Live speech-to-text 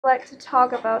like to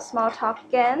talk about small talk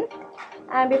again.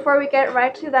 And before we get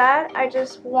right to that, I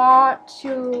just want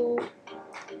to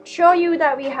show you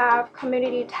that we have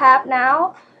community tab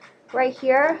now right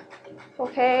here.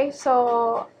 Okay,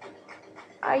 so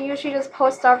I usually just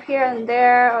post stuff here and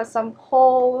there or some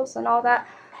polls and all that.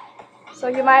 So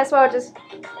you might as well just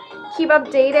keep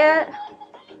updated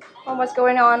on what's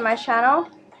going on my channel.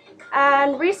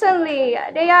 And recently,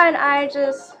 Deya and I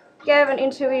just gave an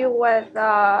interview with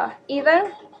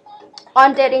Ethan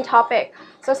on dating topic.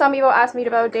 So some people asked me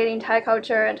about dating Thai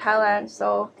culture in Thailand.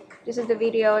 So this is the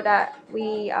video that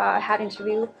we had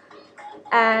interview,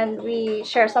 and we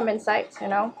share some insights.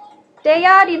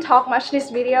 Deya didn't talk much in this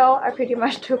video. I pretty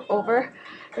much took over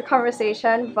the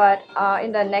conversation, but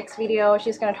in the next video,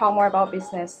 she's gonna talk more about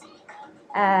business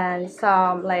and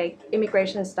some like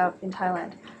immigration stuff in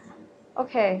Thailand.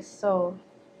 Okay, so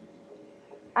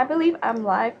I believe I'm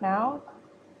live now.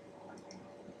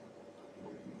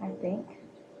 I think.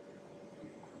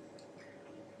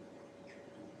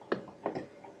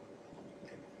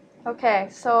 Okay,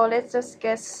 so let's just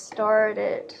get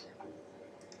started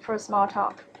for small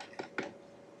talk.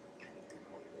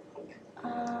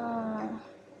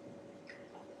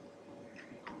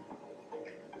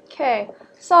 Okay,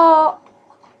 so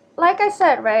like I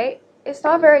said, right, it's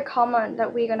not very common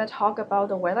that we're gonna talk about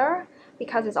the weather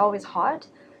because it's always hot,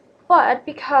 but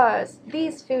because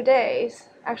these few days,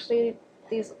 actually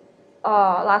these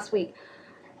last week,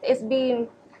 it's been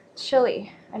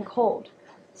chilly and cold.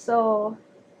 So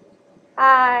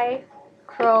hi,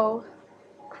 crow,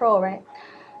 right?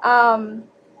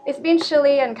 It's been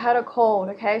chilly and kind of cold.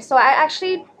 Okay, so I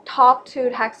actually talked to a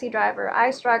taxi driver.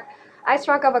 I struck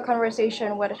up a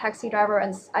conversation with a taxi driver,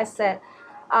 and I said,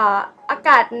 อา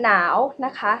กาศหนาวน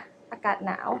ะคะ อากาศห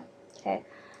นาว okay,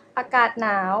 อากาศหน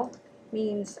าว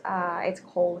means it's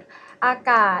cold. อา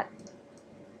ก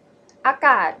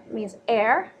าศ means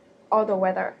air or the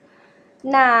weather.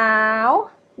 หน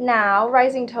าว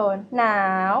rising tone. หนา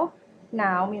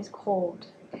ว means cold.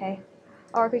 Okay,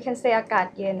 or we can say อากาศ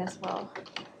เย็น as well.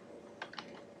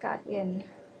 อากาศเย็น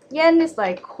yen is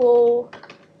like cool,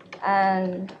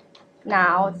 and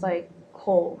now it's like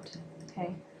cold.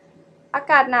 Okay, อา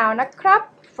กาศหนาวนะครับ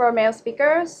for male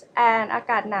speakers, and อา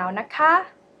กาศหนาวนะคะ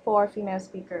for female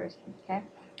speakers. Okay,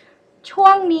 ช่ว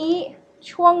งนี้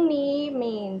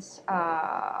means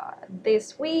this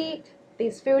week,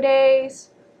 these few days,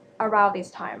 around this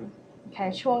time. Okay,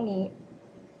 ช่วงนี้.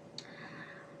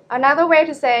 Another way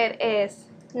to say it is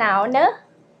หนาวเนอะ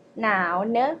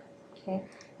okay,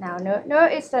 หนาวเนอะ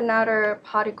is another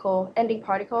particle, ending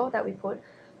particle that we put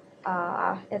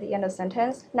at the end of the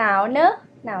sentence. หนาวเนอะ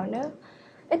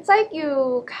it's like you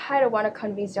kind of want to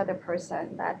convince the other person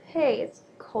that hey, it's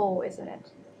cold, isn't it?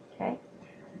 Okay,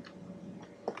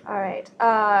 alright,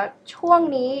 ช่วง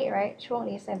นี้, right, ช่วง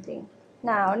นี้ same thing. ห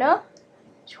นาวเนอะ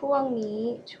ช่วงนี้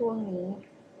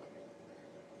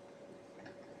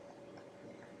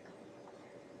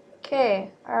okay,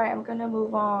 alright, I'm gonna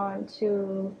move on to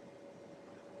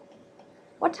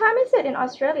what time is it in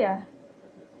Australia?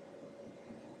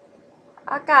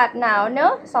 อากาศหนาวเนอ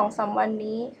ะ 2-3 วัน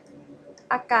นี้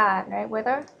อากาศ right,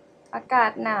 weather, อากา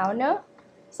ศหนาวเนอะ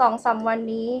 2-3 วัน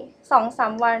นี้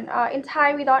 2-3 วัน in Thai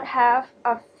we don't have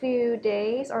a few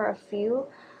days or a few,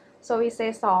 so we say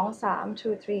 2-3,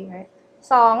 2-3, right?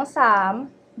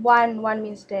 2-3 one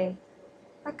means day.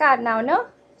 อากาศหนาวเนอะ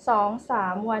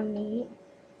 2-3 วันนี้.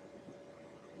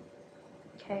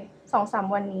 Okay,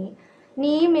 2-3 วันนี้.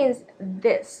 Ni means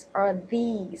this or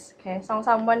these. Okay,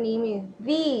 2-3 วันนี้ means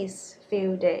these few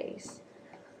days.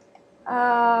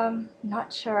 Not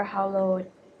sure how low it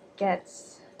gets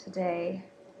today.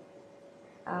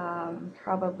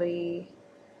 Probably,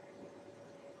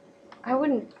 I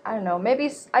don't know, maybe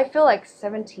I feel like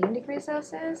 17 degrees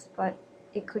Celsius, but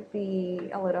it could be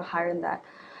a little higher than that.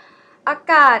 อา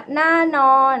กาศนาน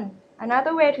อน.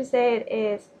 Another way to say it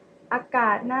is อาก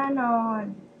าศนานอน.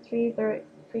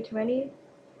 320.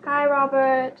 Hi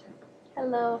Robert.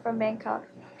 Hello from Bangkok.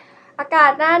 อากา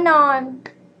ศนานอน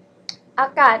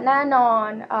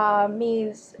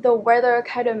means the weather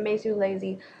kind of makes you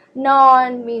lazy. Non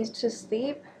means to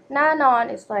sleep. Nanon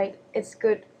is like it's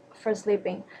good for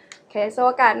sleeping. Okay, so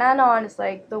อากาศนานอน is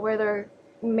like the weather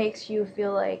makes you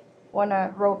feel like wanna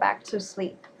roll back to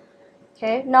sleep.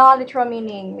 Okay, non literal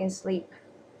meaning means sleep.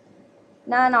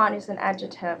 Nanon is an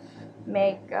adjective.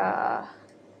 Make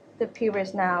the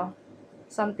previous noun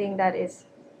something that is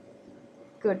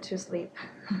good to sleep.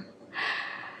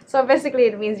 So basically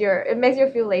it makes you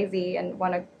feel lazy and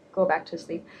want to go back to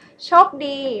sleep. โชค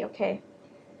ดี okay,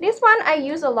 This one I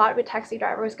use a lot with taxi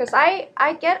drivers because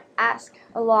I get asked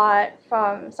a lot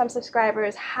from some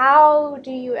subscribers, how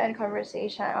do you end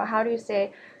conversation or how do you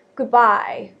say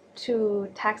goodbye to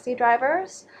taxi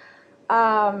drivers?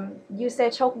 You say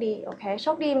โชคดี okay? โช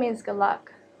คดี means good luck.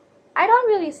 I don't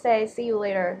really say see you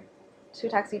later to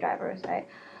taxi drivers, right?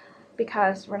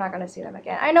 Because we're not going to see them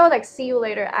again. I know like see you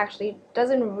later actually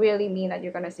doesn't really mean that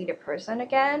you're going to see the person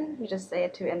again. You just say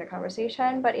it to end the conversation.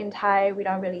 But in Thai, we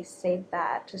don't really say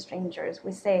that to strangers.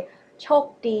 We say โชค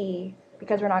ดี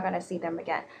because we're not going to see them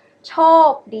again. โช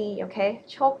คดี okay?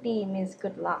 โชคดี means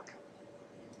good luck.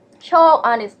 โชค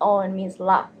on its own means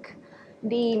luck.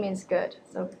 D means good.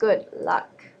 So good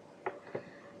luck.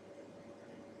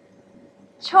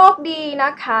 โชคดีน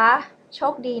ะคะ โช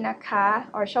คดีนะคะ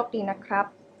or โชคดีนะครับ.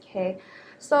 Okay,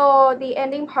 so the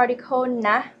ending particle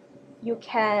na, you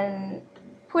can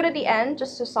put at the end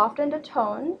just to soften the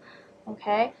tone,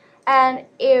 okay? And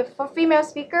if for female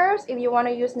speakers, if you want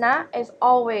to use na, it's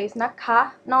always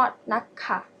naka, not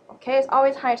naka, okay? It's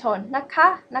always high tone, naka,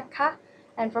 naka.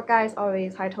 And for guys,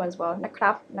 always high tone as well,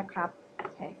 nakrap, nakrap,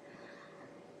 okay?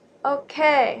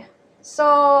 Okay, so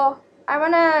I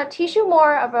want to teach you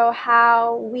more about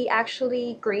how we actually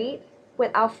greet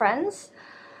with our friends.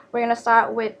 We're gonna start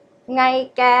with ไง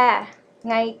แก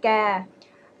ไงแก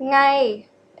ไง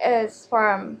is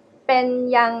from เป็น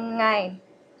ยังไง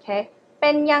okay เป็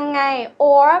นยังไง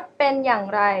or เป็นอย่าง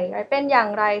ไร right เป็นอย่าง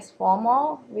ไร is formal,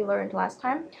 we learned last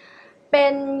time เป็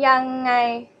นยังไง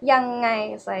ยังไง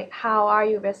is like how are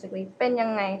you basically เป็นยั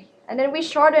งไง and then we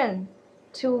shorten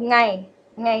to ไง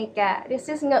ไงแก this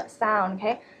is ng sound,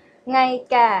 okay ไง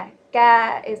แก แก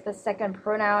is the second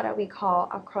pronoun that we call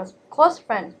our close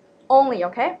friends only,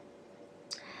 okay?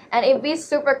 And if we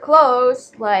super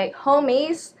close, like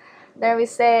homies, then we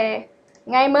say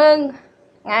ไงมึง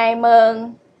ไงมึง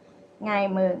ไง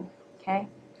มึง, okay?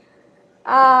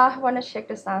 I want to check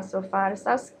the sound so far. It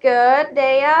sounds good,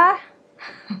 Dea.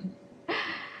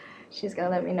 She's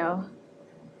gonna let me know.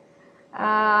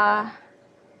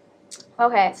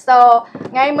 Okay, so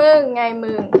ไงมึง ไง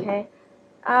มึง, okay?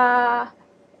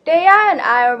 Dea and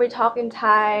I, when we talk in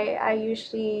Thai, I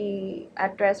usually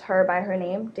address her by her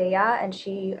name, Dea, and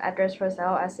she addressed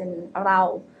herself as in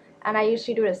Rao. And I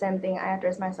usually do the same thing. I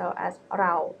address myself as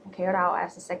Rao, okay, Rao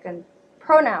as the second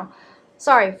pronoun.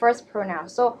 Sorry, first pronoun.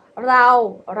 So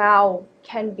Rao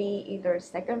can be either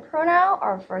second pronoun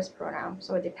or first pronoun.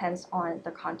 So it depends on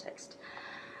the context.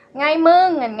 ไงมึง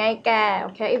and ไงแก,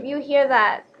 okay? If you hear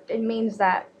that, it means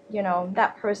that, you know,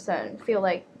 that person feel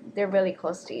like they're really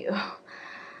close to you.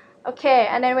 Okay,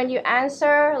 and then when you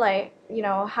answer, like, you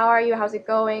know, how are you, how's it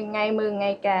going, ไงมึง ไง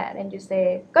แก, and you say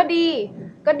ก็ดี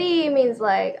ก็ดี means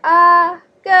like,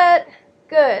 good,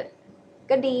 good,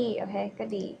 ก็ดี, okay, ก็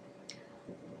ดี.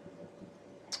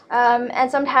 And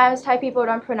sometimes Thai people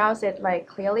don't pronounce it like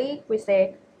clearly. We say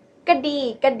ก็ดี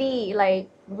ก็ดี, like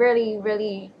really,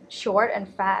 really short and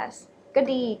fast. ก็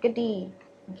ดี ก็ดี.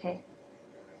 Okay.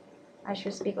 I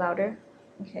should speak louder.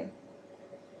 Okay.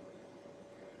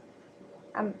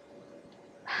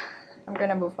 I'm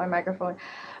gonna move my microphone.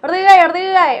 เรื่อย เ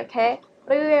รื่อย okay?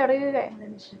 เรื่อย เรื่อย. Let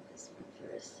me check this one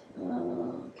first.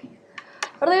 Okay.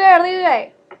 เรื่อย เรื่อย.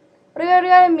 เรื่อย เ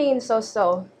รื่อย means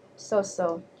so,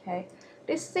 okay?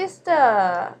 This is the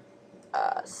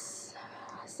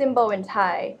symbol in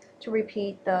Thai to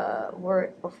repeat the word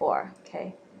before, okay?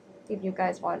 If you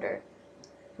guys wonder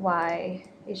why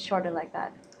it's shortened like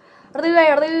that. เรื่อย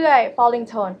เรื่อย falling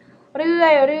tone. เรื่อ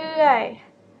ย เรื่อย.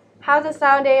 How's the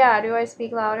sound, Dea? Do I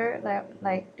speak louder?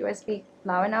 Like, do I speak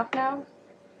loud enough now?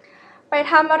 ไป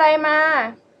ทำอะไรมา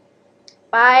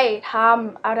ไปท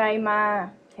ำอะไรมา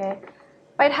okay?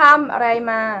 ไปทำอะไร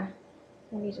มา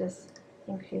Let me just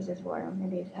increase this volume.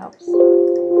 Maybe it helps.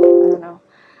 I don't know.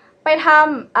 ไปท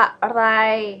ำอะไร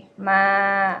มา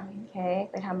okay?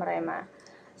 ไปทำอะไรมา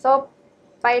So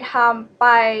ไปท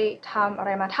ำอะไร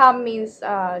มา ทำ means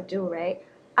do, right?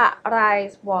 อะไร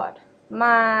is what?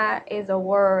 Ma is a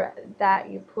word that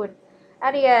you put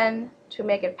at the end to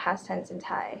make it past tense in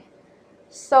Thai.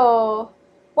 So,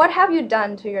 what have you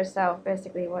done to yourself?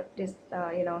 Basically, what this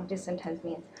this sentence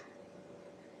means.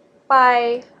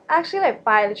 By actually, like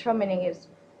by literal meaning is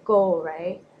go,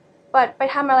 right? But by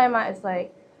ทำอะไรมา is like,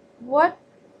 what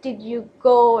did you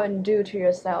go and do to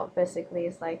yourself? Basically,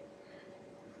 it's like,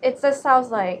 it just sounds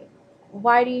like,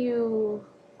 why do you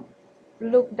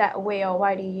look that way, or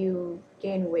why do you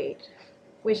gain weight,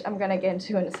 which I'm gonna get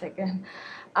into in a second.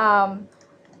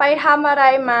 ไปทำอะไร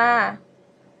มา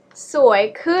สวย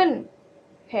ขึ้น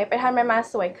okay ไปทำอะไรมา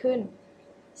สวยขึ้น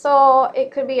so it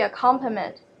could be a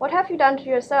compliment. What have you done to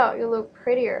yourself? You look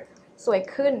prettier. สวย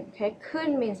ขึ้น okay ขึ้น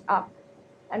means up,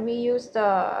 and we use the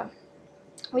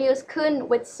we use ขึ้น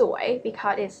with สวย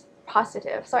because it's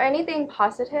positive. So anything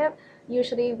positive,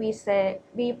 usually we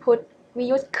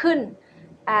use ขึ้น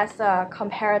as a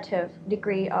comparative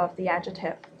degree of the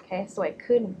adjective. Okay, สวย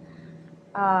ขึ้น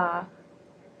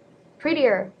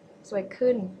prettier สวย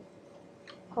ขึ้น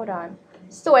hold on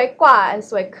สวยกว่า and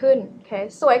สวยขึ้น okay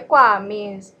สวยกว่า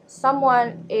means someone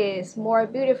is more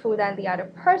beautiful than the other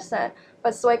person,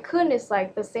 but สวยขึ้น is like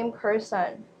the same person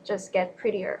just get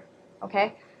prettier. Okay,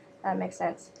 that makes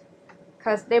sense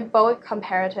because they're both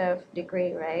comparative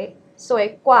degree, right? สวย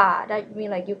กว่า that mean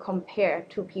like you compare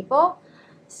two people.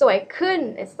 สวยขึ้น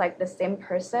is like the same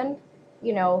person,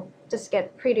 you know, just get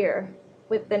prettier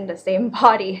within the same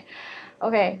body.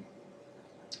 Okay,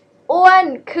 อ้วน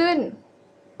ขึ้น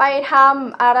ไปท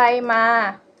ำอะไรมา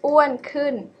อ้วนขึ้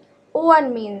นอ้วน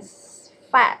means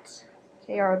fat,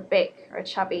 okay, or big or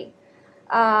chubby.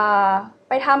 ไ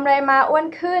ปทำอะไรมาอ้วน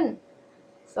ขึ้น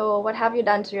so what have you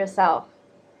done to yourself?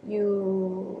 You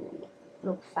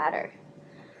look fatter.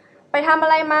 ไปทำอะ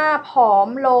ไรมาผอม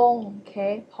ลง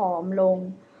okay ผอมลง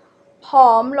ผ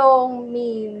อมลง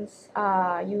means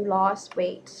you lost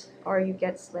weight or you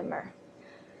get slimmer.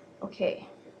 Okay,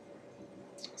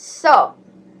 so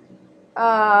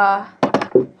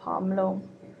ผอมลง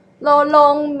ล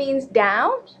ง means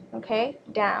down. Okay,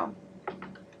 down.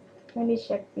 Let me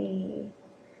check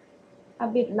a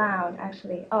bit loud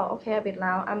actually. Oh, okay, a bit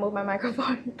loud. I move my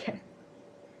microphone again.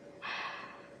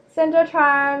 Central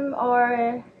Time or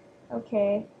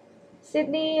okay,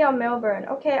 Sydney or Melbourne.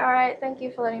 Okay, all right. Thank you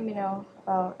for letting me know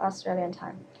about Australian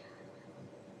time.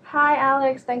 Hi,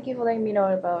 Alex. Thank you for letting me know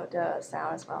about the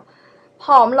sound as well. ผ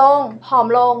อม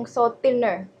ลง so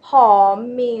thinner. ผอม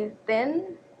means thin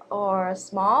or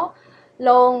small.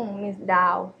 ลง means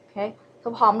down. Okay, so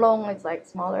ผอมลง is like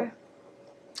smaller.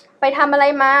 ไปทำอะไร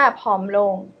มาผอมล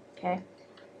ง okay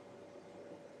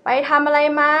ไปทำอะไร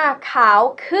มาขาว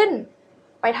ขึ้น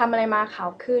ไปทำอะไรมาขาว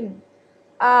ขึ้น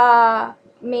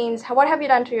means what have you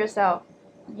done to yourself?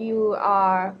 You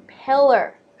are paler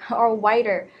or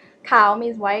whiter. ขาว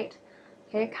means white.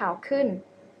 Okay, ขาวขึ้น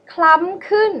คล้ำ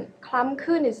ขึ้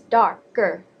น is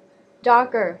darker.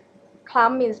 คล้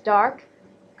ำ means dark.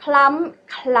 ค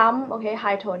ล้ำ okay,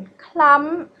 high tone. คล้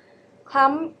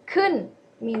ำขึ้น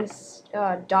means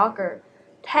darker.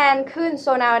 Tan ขึ้น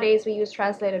so nowadays we use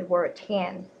translated word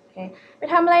tan. Okay, ไป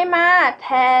ทำอะไรมา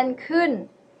tan ขึ้น.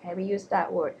 Okay, we use that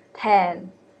word tan,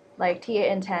 like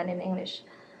tan tan in English.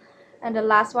 And the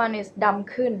last one is ด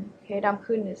ำขึ้น. Okay, ดำ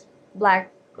ขึ้น is black,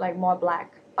 like more black.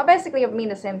 But basically it mean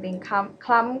the same thing. ค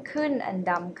ล้ำขึ้น and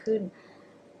ดำขึ้น.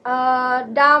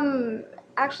 ด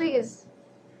ำ actually is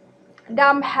ด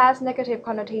ำ has negative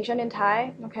connotation in Thai.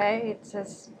 Okay, it says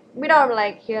we don't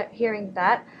like hearing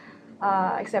that.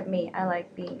 Except me, I like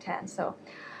being tan. So,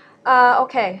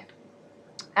 okay,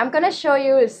 I'm gonna show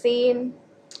you a scene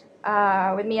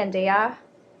with me and Dea.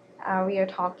 We are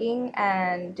talking,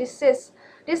 and this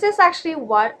is actually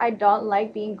what I don't like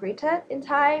being greeted in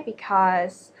Thai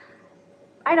because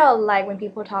I don't like when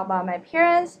people talk about my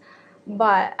appearance,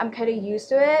 but I'm kind of used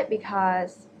to it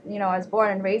because you know I was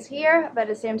born and raised here. But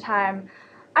at the same time,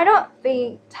 I don't think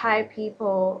Thai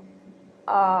people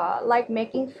like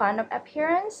making fun of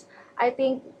appearance. I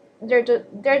think they're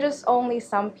just only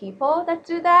some people that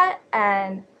do that,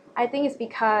 and I think it's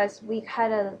because we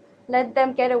kind of let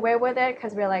them get away with it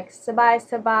because we're like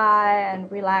sabai and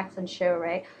relax and chill,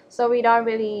 right? So we don't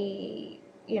really,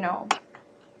 you know,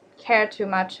 care too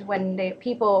much when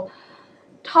people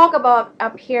talk about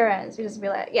appearance. We just be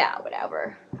like, yeah, whatever.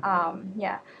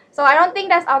 Yeah. So I don't think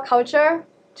that's our culture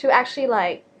to actually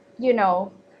like, you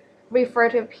know, refer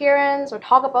to appearance or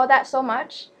talk about that so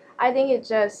much. I think it's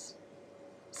just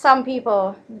some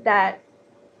people that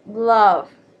love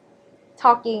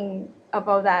talking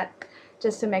about that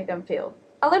just to make them feel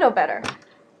a little better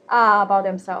about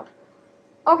themselves.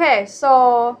 Okay,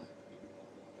 so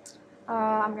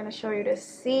I'm gonna show you the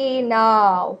scene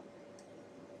now.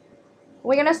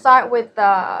 We're gonna start with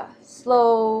the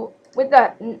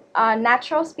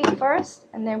natural speed first,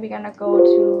 and then we're gonna go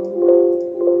to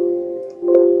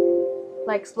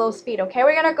like slow speed. Okay,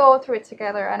 we're gonna go through it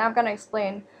together, and I'm gonna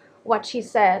explain what she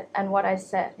said and what I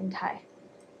said in Thai.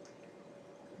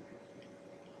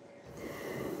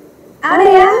 อะไร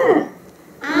อ่ะ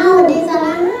อ้าวดีจ้า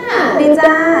ดี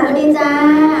จ้าดีจ้า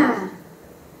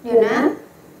เดี๋ยวนะ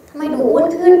ทำไมดูอ้วน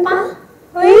ขึ้นปะ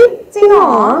เฮ้ยจริงเหร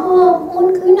ออ้วน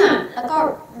ขึ้นอ่ะแล้วก็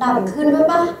ดำขึ้นด้วย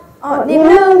ปะอ๋อนิด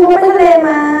นึงไปทะเลม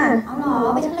าเอาเหรอ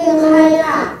ไปทะเลใคร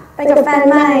อ่ะไปกับแฟน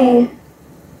ใหม่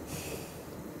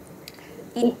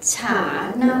อิจฉา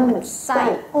หน้าเหมือนไส้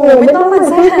โอ้ไม่ต้องหมั่น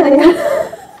ไส้ขนาดนี้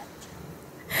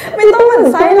ไม่ต้องหมั่น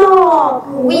ไส้หรอก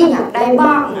วิ่งอยากได้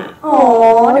บ้างอ่ะ อ๋อ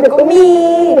เดี๋ยวก็มี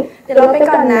เดี๋ยวเราไป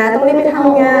ก่อนนะ ต้องรีบไปท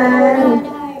ำงาน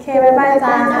โอเค บ๊ายบาย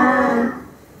จ้า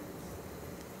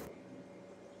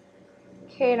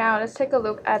Okay, now let's take a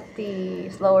look at the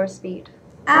slower speed.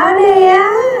 อ้าวเดีย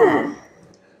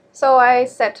So I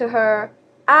said to her,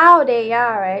 ow, Deya,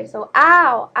 right? So,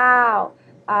 ow, ow.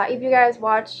 If you guys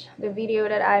watch the video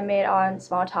that I made on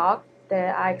Small Talk, that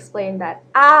I explained that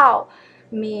ow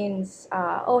means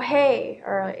oh hey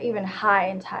or even hi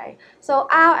in Thai. So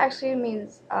ow actually means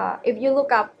if you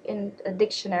look up in a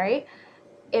dictionary,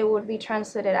 it would be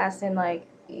translated as in like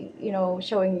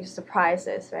showing you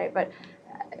surprises, right? But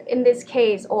in this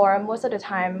case, or most of the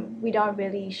time, we don't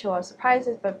really show our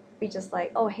surprises, but we just like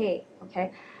oh hey, okay.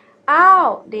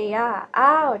 Ow, Deya,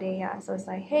 ow, Deya. So it's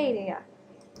like hey, Deya.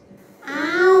 อ้า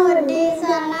วสวัสดีซ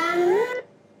าร่า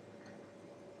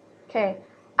Okay.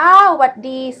 Ow, what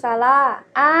di Sarah?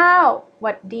 Ow,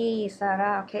 what di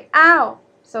Sarah? Okay. Ow.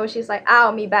 So she's like,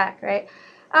 ow, me back, right?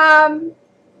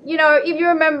 If you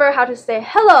remember how to say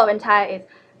hello in Thai, it's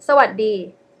sawaddi.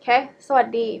 Okay,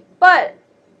 sawaddi. But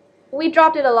we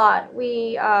dropped it a lot.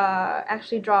 We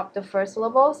actually dropped the first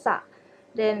syllable, sa.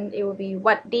 Then it would be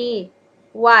what di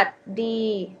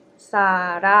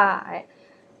Sarah. Right?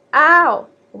 Ow,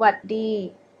 what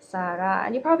di Sarah.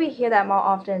 And you probably hear that more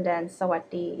often than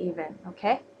sawaddi even.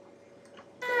 Okay.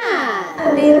 ส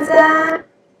วัสดีจ้า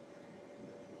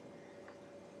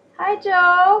Hi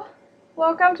Joe,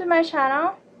 welcome to my channel.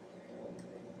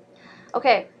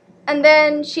 Okay, and then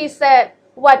she said,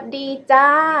 "What di ja,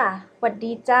 what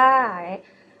di ja." Right?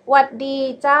 What di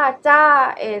ja, ja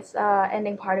is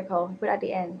ending particle put at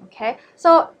the end. Okay, so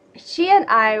she and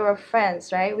I were friends,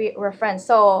 right? We were friends,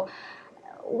 so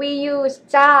we use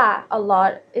ja a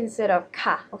lot instead of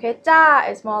ka. Okay, ja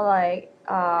is more like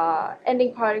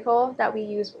ending particle that we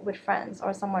use with friends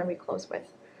or someone we're close with.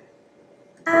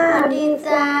 สวัสดี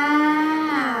จ้า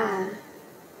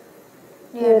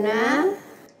เดี๋ยวนะ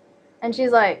And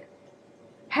she's like,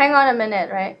 hang on a minute,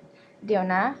 right?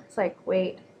 Diona? It's like,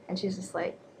 wait. And she's just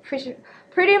like,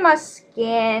 pretty much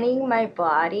scanning my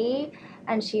body.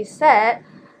 And she said,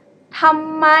 ท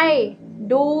ำไม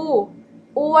ดู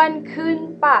อ้วนขึ้น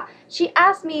ป่ะ? She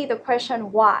asked me the question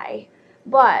why.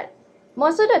 But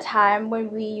most of the time when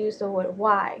we use the word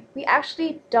why, we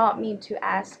actually don't mean to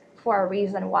ask for a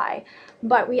reason why.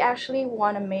 But we actually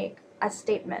want to make a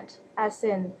statement, as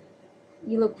in,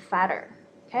 you look fatter.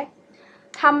 Okay?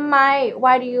 ทำไม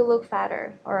why do you look fatter?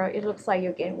 Or it looks like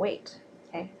you gain weight.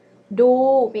 Okay? ดู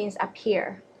means appear.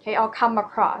 Okay? Or come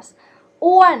across.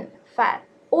 อ้วน fat.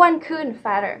 อ้วนขึ้น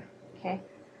fatter. Okay?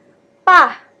 ป่ะ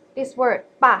this word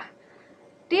ป่ะ.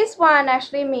 This one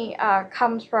actually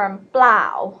comes from เปล่า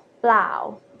เปล่า.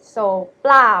 So เป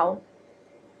ล่า.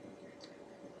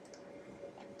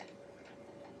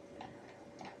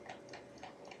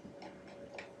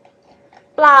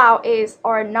 Plow is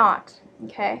or not,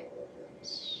 okay?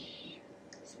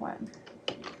 This one.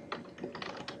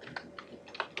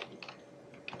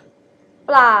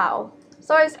 Plow.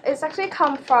 So it's actually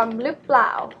come from หรือเปล่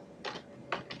า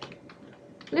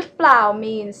หรือเปล่า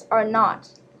means or not.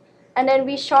 And then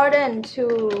we shorten to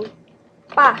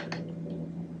ป่ะ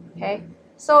okay?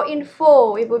 So in full,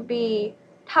 it would be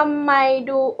ทำไม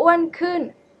ดูอ้วนขึ้น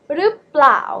หรือเป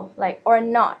ล่า like or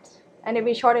not. And then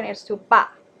we shorten it to ป่ะ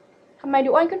ทำไมดู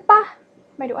อ้วนขึ้นป่ะ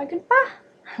ทำไมดูอ้วนขึ้นป่ะ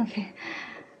Okay.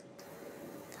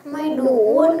 ทำไมดู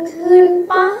อ้วนขึ้น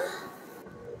ป่ะ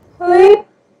เฮ้ย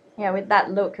Yeah, with that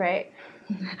look, right?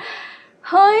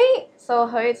 เฮ้ย so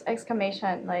เฮ้ย is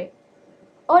exclamation like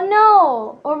oh no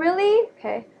oh really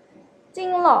okay จริง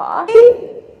เหรอ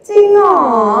จริงเหรอ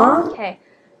Okay,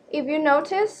 if you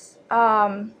notice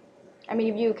I mean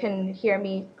if you can hear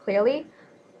me clearly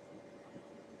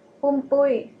ปุ้มปุ้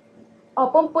ย oh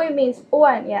ปุ้มปุ้ย means อ้ว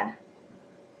น yeah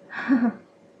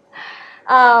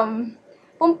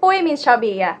ปุ้มปุ้ย means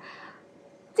chubby, yeah.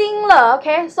 จริงเหรอ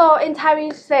okay, so in Thai we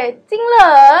say จริงเหร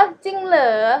อ จริงเหรอ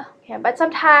okay, but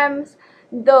sometimes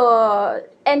the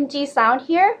ng sound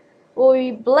here will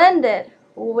be blended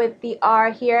with the r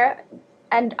here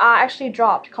and r actually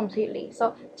dropped completely. So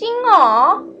จริงเหรอ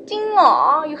จริงเหรอ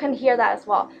you can hear that as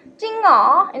well. จริงเหรอ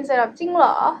instead of จริงเหร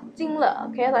อ จริงเหรอ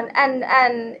okay,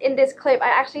 and in this clip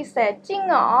I actually said จริงเ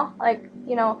หรอ like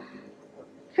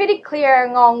pretty clear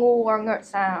งองู or เงด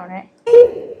sound, right?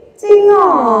 จริงเหร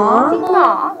อ จริงเหร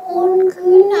อ อ้วน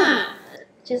ขึ้นอ่ะ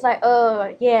She's like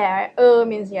yeah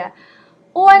means yeah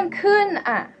อ้วนขึ้น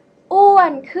อ่ะ อ้ว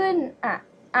นขึ้นอ่ะ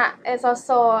is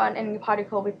also an ending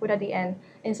particle we put at the end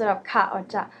instead of ค่ะ or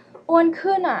จะ อ้วน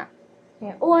ขึ้นอ่ะ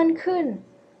yeah, อ้วนขึ้น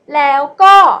แล้ว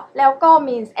ก็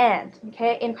means and,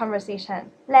 okay, in conversation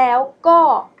แล้วก็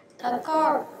แล้วก็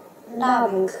ด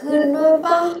ำขึ้นด้วยป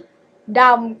ะ ด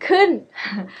ำขึ้น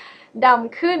ด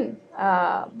ำขึ้น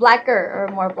blacker or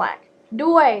more black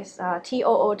ด้วย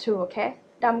TOO2 โอเค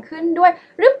ดำขึ้นด้วย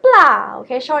หรือเปล่าโอเ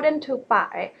ค shorten to ปะ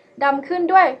ดำขึ้น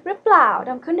ด้วยหรือเปล่า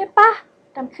ดำขึ้นด้วยปะ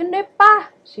ดำขึ้นด้วยปะ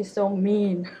she's so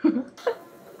mean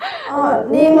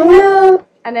นิดนึง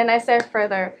and then I said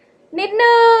further นิด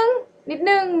นึง นิด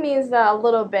นึง means a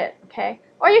little bit okay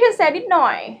or you can say นิดหน่อ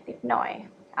ย นิดหน่อย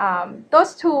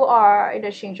those two are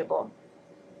interchangeable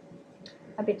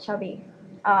a bit chubby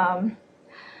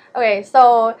okay so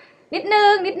นิดนึ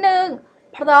ง นิดนึง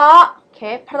เพราะ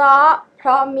okay เพร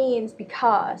าะ means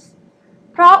because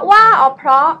เพราะว่า or เพร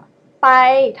าะไป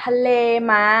ทะเล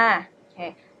มา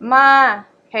okay มา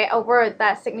okay a word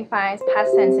that signifies past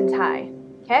tense in Thai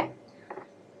okay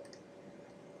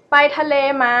ไปทะเล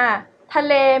มา ทะ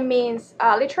เล means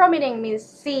literal meaning means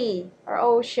sea or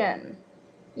ocean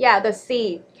yeah the sea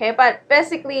okay but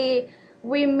basically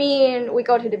we mean we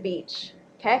go to the beach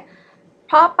okay เ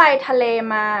พราะไปทะเล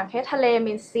มา okay ทะเล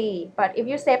means sea but if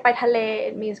you say ไปทะเล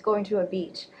it means going to a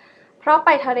beach เพราะไป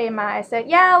ทะเลมา I said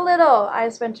yeah a little I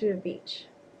just went to the beach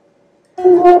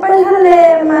ไปทะเล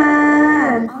มา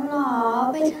อ๋อเหรอ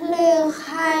ไปทะเลใค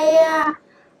รอ่ะ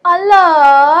อ๋อเหรอ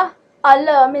อ๋อเหร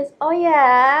อ means oh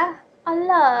yeah อ๋อเ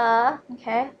หรอ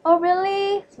okay oh really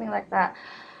something like that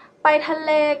ไปทะเ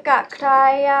ลกับใคร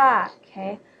อ่ะ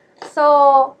okay so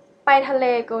ไปทะเล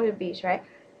go to the beach right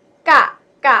ก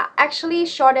ะ actually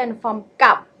shortened from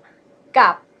กั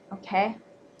บ okay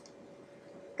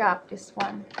กับ this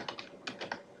one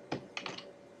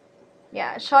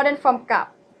yeah shortened from กับ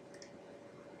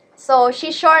so she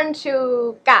shortened to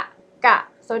กะ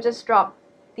so just drop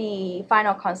the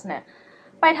final consonant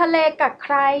ไปทะเลกับใค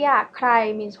รอ่ะ ใคร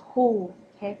means who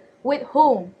okay with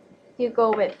whom you go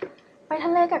with ไปท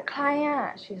ะเลกับใครอ่ะ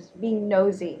she's being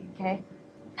nosy okay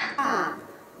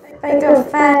ไปกับ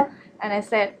แฟน and I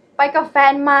said ไปกับแฟ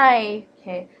นใหม่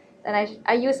okay and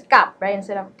I use กับ right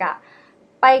instead of กะ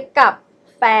ไปกับ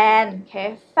แฟน okay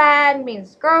แฟน means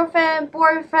girlfriend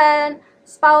boyfriend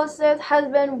spouses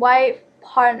husband wife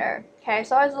partner okay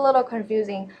so it's a little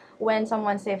confusing when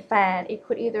someone say fan it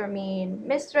could either mean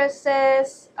mistresses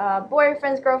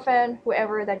boyfriends girlfriend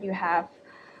whoever that you have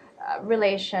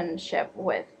relationship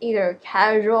with either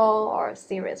casual or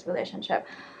serious relationship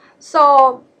so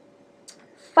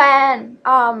fan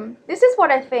this is what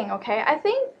I think okay I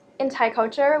think in Thai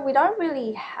culture we don't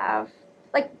really have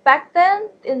like back then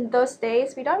in those days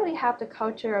we don't really have the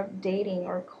culture of dating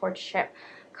or courtship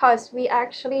because we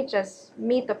actually just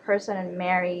meet the person and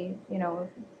marry you know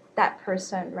that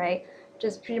person right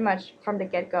just pretty much from the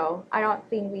get-go I don't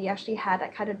think we actually had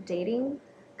that kind of dating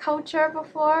culture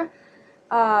before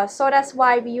so that's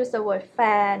why we use the word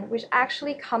fan which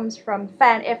actually comes from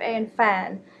fan F-A-N fan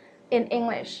in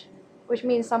English which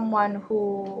means someone who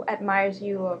admires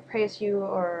you or praise you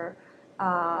or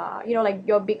you know like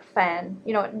you're a big fan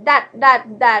you know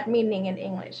that meaning in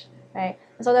English right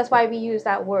and so that's why we use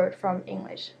that word from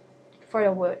English for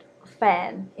the word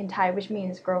fan in Thai which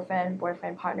means girlfriend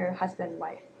boyfriend partner husband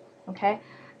wife okay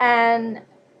and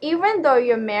even though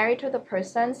you're married to the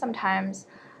person sometimes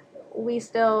we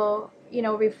still you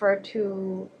know refer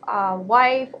to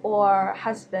wife or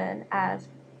husband as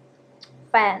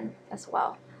fan as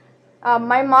well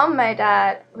my mom and my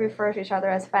dad refer to each other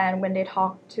as fan when they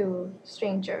talk to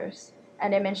strangers and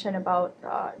they mention about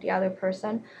the other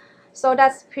person so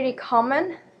that's pretty common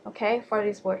okay for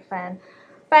this word fan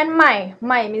fan ให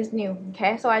ม่ means new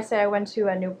okay so I said I went to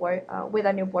a new boy with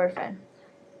a new boyfriend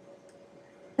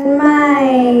ไม่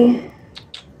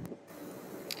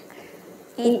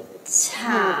อิจฉ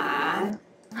า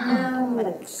หน้าเหมือ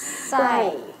นไส้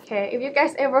okay if you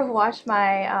guys ever watch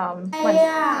my ไอ้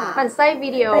อะ มันไส้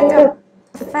video ไปกับ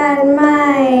แฟนใหม่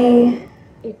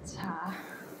อิจฉา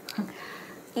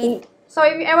อิจ So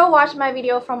if you ever watch my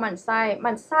video from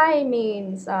Mansai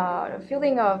means the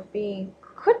feeling of being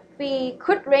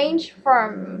could range from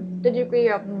the degree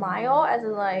of mild as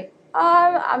in like oh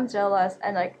I'm jealous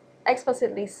and like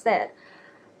explicitly said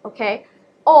okay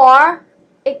or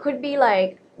it could be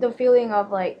like the feeling of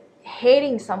like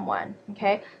hating someone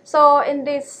okay so in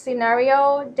this scenario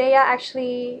Dea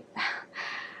actually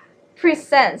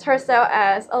presents herself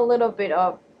as a little bit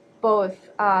of both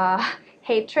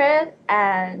hatred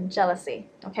and jealousy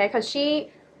okay because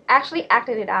she actually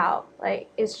acted it out like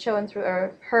it's shown through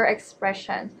her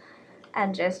expression and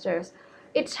gestures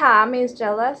อิจฉา means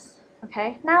jealous okay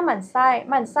หน้าหมั่นไส้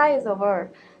หมั่นไส้ is a verb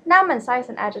หน้าหมั่นไส้ is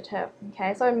an adjective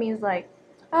okay so it means like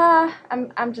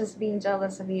I'm just being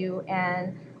jealous of you and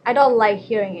I don't like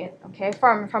hearing it okay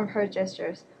from her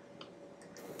gestures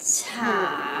ฉา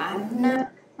หน้า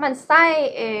ห Mansai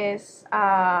is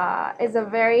a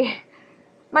very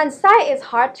Mansai is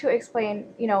hard to explain,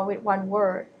 with one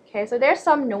word. Okay, so there's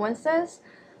some nuances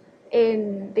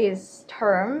in this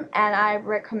term, and I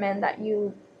recommend that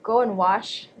you go and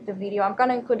watch the video. I'm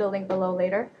gonna include the link below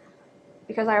later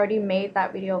because I already made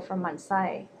that video from Mansai.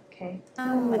 Okay.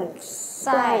 มันไ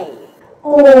ส้ โ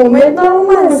อ้ไม่ต้องห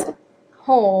มั่น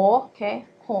Ho. Okay.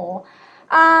 Ho.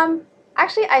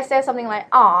 Actually, I said something like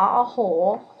or ho.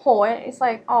 Ho. It's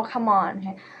like, oh, come on.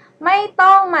 Okay. ไม่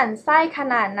ต้องหมั่นไส้ข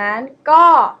นาดนั้นก็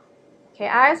Okay,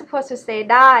 I was supposed to say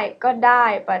ได้ก็ได้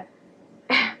but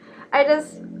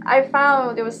I found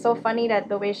it was so funny that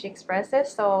the way she expressed it,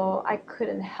 so I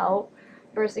couldn't help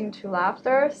bursting into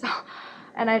laughter. So,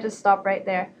 and I just stopped right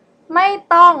there. ไม่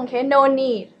ต้อง okay, no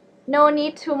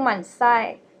need to หมั่นไส้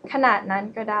ขนาดนั้น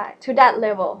ก็ได้ to that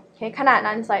level. Okay, ขนาด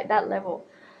นั้น is like that level.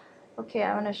 Okay,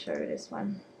 I want to show you this one.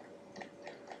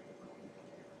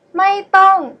 ไม่ต้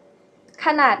องข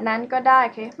นาดนั้นก็ได้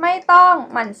okay, ไม่ต้อง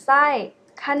หมั่นไส้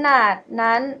ขนาด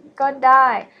นั้นก็ได้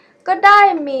ก็ได้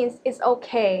means it's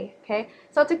okay. Okay,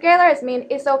 so together it means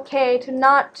it's okay to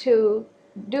not to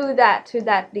do that to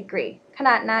that degree. ขน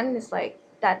าดนั้น is like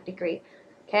that degree.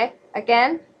 Okay,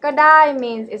 again ก็ได้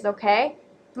means it's okay.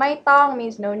 ไม่ต้อง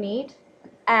means no need.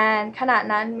 And ขนาด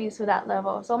นั้น means to that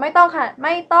level. So ไม่ต้อ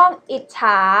งอิจฉ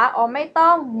า or ไม่ต้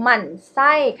องหมั่นไ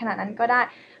ส้ขนาดนั้นก็ได้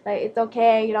like it's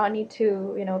okay, you don't need to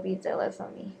be jealous of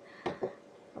me.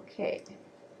 Okay.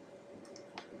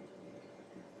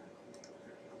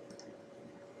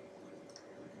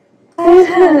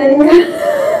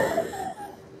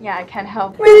 Yeah, I can't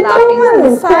help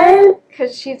laughing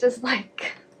because she's just like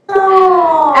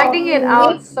acting it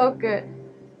out so good.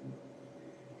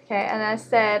 Okay, and I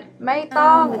said ไม่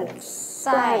ต้อง ไ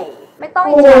ส้ ไม่ต้อง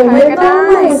อิจฉาใครก็ได้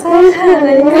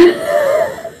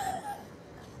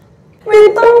ไม่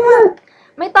ต้องหมั่น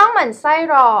ไม่ต้องหมั่นไส้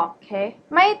หรอก okay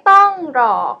ไม่ต้องหร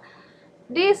อก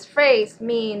This phrase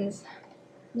means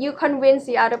you convince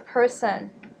the other person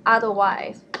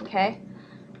otherwise. Okay,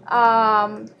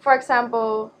 for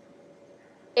example,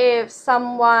 if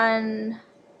someone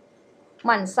ห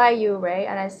มั่นไส้ you, right,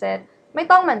 and I said ไม่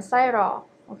ต้องหมั่นไส้หรอก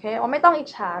okay, or ไม่ต้องอิจ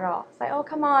ฉาหรอก it's like, oh,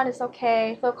 come on, it's okay.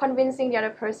 So convincing the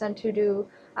other person to do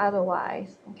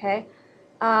otherwise. Okay,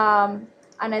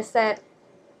 and I said,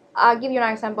 I'll give you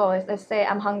an example. Let's say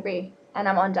I'm hungry and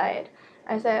I'm on diet.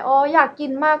 I say, oh, อยากกิ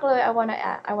นมากเลย I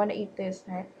wanna eat this,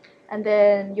 right? And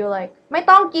then you're like ไม่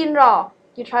ต้องกินหรอก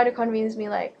You try to convince me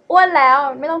like อ้วนแล้ว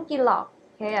ไม่ต้องกินหรอก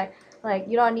Okay, like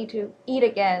you don't need to eat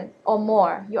again or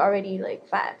more. You already like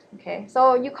fat. Okay, so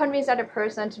you convince the other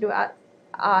person to do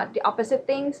the opposite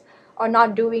things or not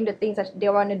doing the things that they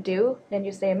want to do. Then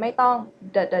you say ไม่ต้อง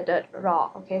หรอก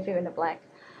Okay, fill in the blank.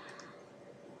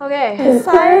 Okay. ไ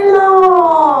ส้หรอ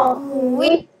ก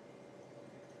วิ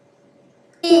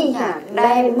อยากไ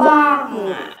ด้บ้าง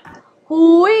อ่ะ หุ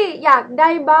ยอยากได้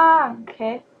บ้าง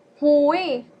Okay, หุย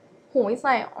is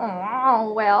like, oh,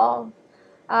 well,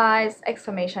 it's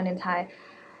exclamation in Thai.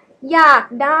 อยาก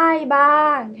ได้บ้า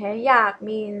ง Okay, อยาก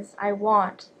means I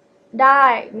want. ได้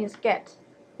means get.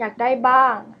 อยากได้บ้า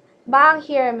ง บ้าง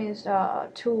here means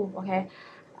to. Okay,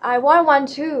 I want one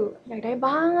too. อยากได้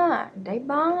บ้างอ่ะได้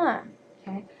บ้างอ่ะ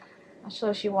Okay, so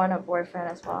she want a boyfriend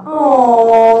as well. อ๋อ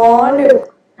หรือ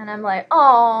And I'm like,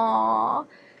 oh,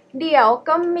 เดี๋ยว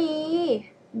ก็มี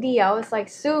เดี๋ยว is like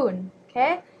soon.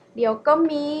 Okay, เดี๋ยวก็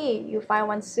มี you find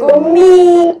one ก็ soon. มี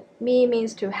Me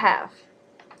means to have.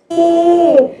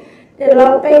 เดี๋ยวเรา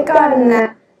ไปก่อนนะ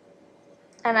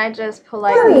And I just ห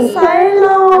มั่น politely ไส้หร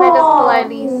อก and I just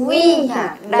politely วิอยา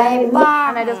กได้บ้าง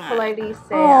and I just politely อ๋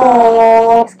say อ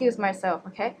excuse myself.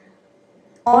 Okay,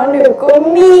 อ๋อหรือก็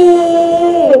มี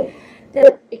เดี๋ยว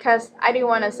because I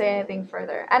didn't want to say anything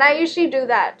further. And I usually do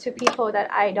that to people that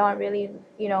I don't really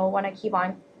want to keep on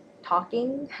talking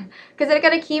because they're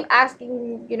gonna keep asking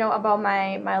about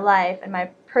my life and my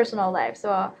personal life. So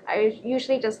I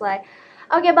usually just like,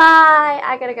 okay, bye,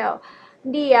 I gotta go.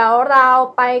 เดี๋ยวเรา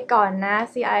ไปก่อนนะ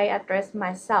See, I address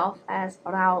myself as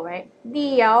เรา right? เ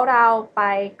ดี๋ยวเราไป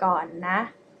ก่อนนะ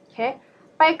Okay,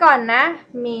 ไปก่อนนะ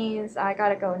means I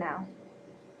gotta go now.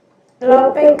 เรา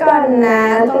ไปก่อนนะ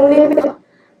ต้องรีบไป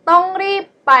ต้องรีบ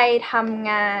ไปทำ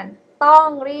งาน ต้อง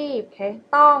รีบ okay?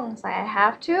 ต้อง so I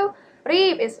have to. รี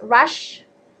บ is rush,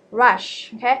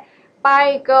 okay? ไป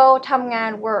go ทำงา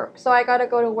น work. So I gotta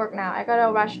go to work now. I gotta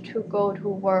rush to go to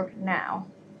work now.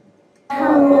 ท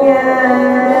ำงา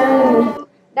น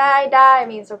ได้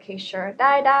means okay, sure. ไ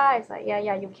ด้ it's like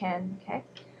yeah, you can, okay?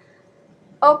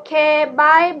 Okay,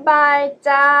 bye bye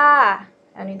จ้า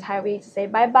and in Thai we say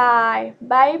bye bye,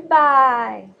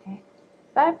 okay?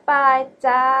 Bye bye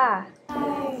จ้า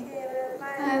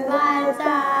บ๊ายบาย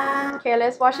จ้า Okay,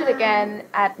 let's watch it again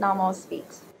at normal speed.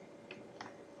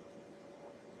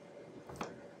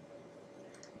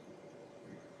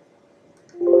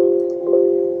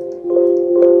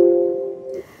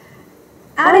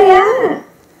 อ้าวเดีย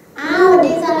อ้าวสวัส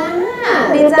ดีจ้า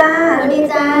ดีจ้า สวัสดี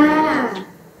จ้า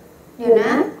เดี๋ยวน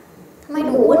ะทำไม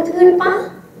ดูอ้วนขึ้นปะ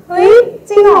เฮ้ย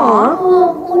จริงเหรอ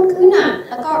อ้วนขึ้นอ่ะ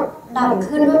แล้วก็ดำ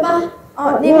ขึ้นด้วยปะ อ๋อ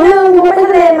นิดนึงเขาไป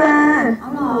ทะเลมา เอา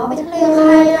เหรอไปทะเลกับใค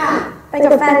รอ่ะ ไปกั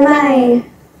บแฟนใหม่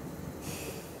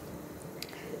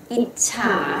อิจฉ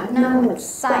าหน้าเหมือน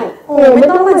ไส้ โอ้ไม่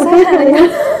ต้องหมั่นไส้ขนาดนี้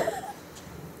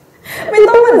ไม่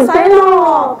ต้องหมั่นไส้หรอ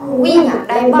ก วิ่งอยาก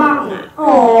ได้บ้างอ่ะ อ๋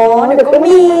อเดี๋ยวก็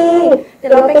มี เดี๋ย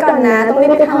วเราไปก่อนนะต้องรีบ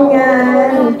ไปทำงา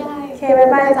น ได้ โอเคบ๊าย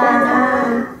บายจ้า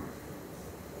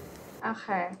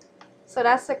Okay, so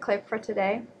that's the clip for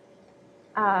today.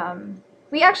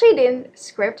 We actually didn't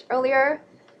script earlier.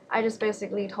 I just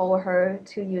basically told her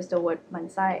to use the word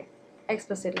mansai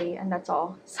explicitly, and that's all.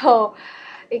 So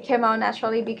it came out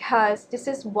naturally because this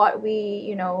is what we,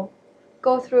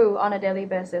 go through on a daily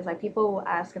basis. Like people will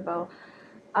ask about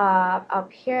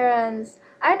appearance.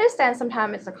 I understand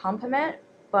sometimes it's a compliment,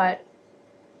 but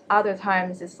other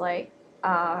times it's like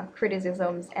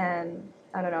criticisms, and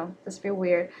I don't know, just feel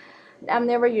weird. I'm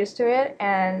never used to it,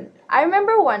 and I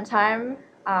remember one time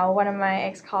one of my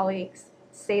ex-colleagues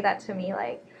say that to me,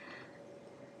 like,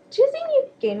 do you think you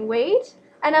gain weight?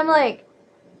 And I'm like,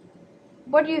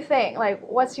 what do you think? Like,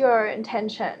 what's your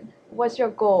intention? What's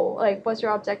your goal? Like, what's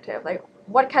your objective? Like,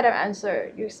 what kind of answer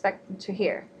you expect to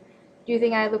hear? Do you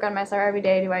think I look at myself every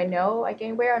day? Do I know I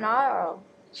gain weight or not? Or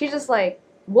she's just like,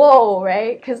 whoa,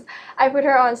 right? Because I put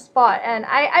her on spot, and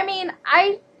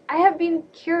I have been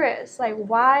curious, like,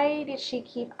 why did she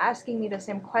keep asking me the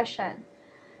same question?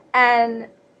 And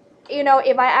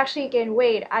if I actually gain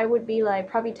weight, I would be like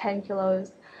probably 10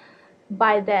 kilos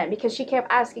by then, because she kept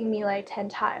asking me like 10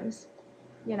 times,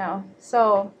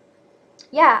 so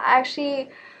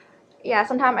yeah,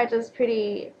 sometimes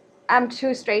I'm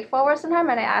too straightforward sometimes,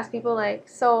 and I ask people like,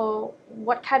 so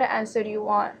what kind of answer do you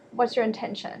want? What's your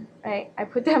intention, right? I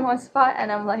put them on spot, and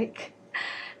I'm like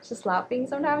just laughing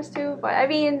sometimes too, but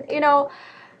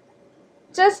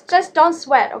just don't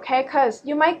sweat, okay? Because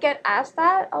you might get asked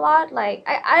that a lot. Like,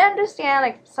 I understand,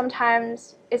 like,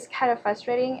 sometimes it's kind of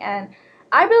frustrating, and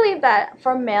I believe that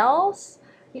for males,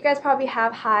 you guys probably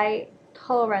have high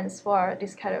tolerance for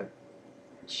this kind of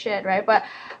shit, right? But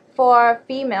for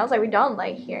females, like, we don't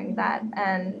like hearing that,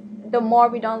 and the more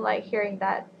we don't like hearing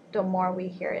that, the more we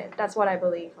hear it. That's what I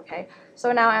believe, okay?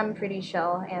 So now I'm pretty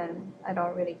chill, and I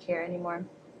don't really care anymore.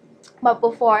 But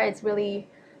before, it's really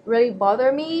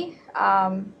bother me.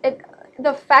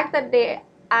 The fact that they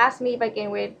asked me if I gain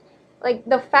weight, like,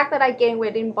 the fact that I gain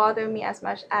weight didn't bother me as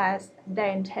much as their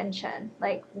intention.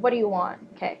 Like, what do you want?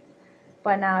 Okay,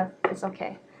 but now it's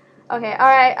okay. Okay,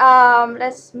 all right.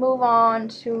 Let's move on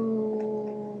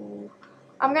to.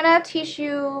 I'm gonna teach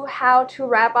you how to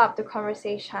wrap up the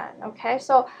conversation. Okay,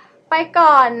 so ไป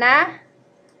ก่อนนะ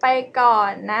ไปก่อ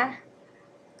นนะ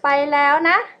ไปแล้ว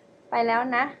นะ ไปแล้ว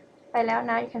นะ ไปแล้ว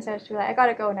นะ You can say it too. Like, I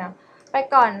gotta go now. ไป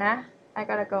ก่อนนะ I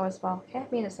gotta go as well. Okay,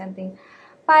 mean the same thing.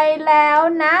 ไปแล้ว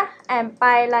นะ and ไป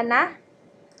ละนะ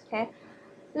Okay,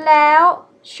 แล้ว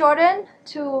shorten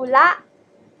to ละ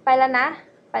ไปละนะ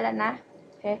ไปละนะ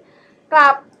Okay, กลั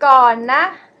บก่อนนะ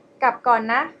กลับก่อน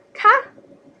นะ ค่ะ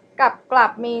กลั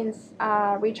บ means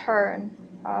return.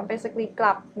 Basically ก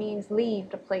ลับ means leave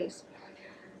the place.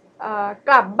 ก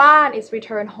ลับบ้าน is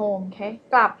return home. Okay,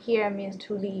 กลับ here means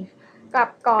to leave. กลั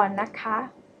บก่อนนะคะ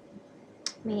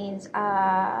means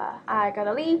I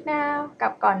gotta leave now. กลั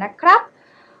บก่อนนะครับ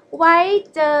ไว้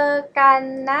เจอกัน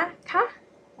นะคะ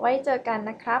ไว้เจอกัน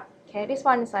นะครับ Okay, this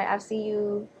one is like I'll see you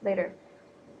later.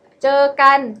 เจอ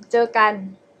กัน เจอกัน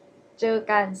เจอ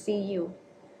กัน see you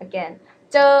again.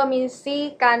 เจอ means see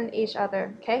กัน each other.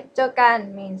 Okay, เจอกัน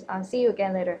means see you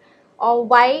again later. Or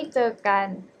ไว้เจอกัน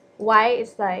ไว้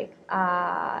is like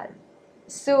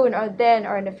soon or then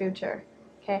or in the future.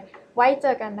 Okay, ไว้เจ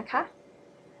อกันนะคะ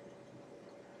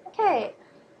Okay,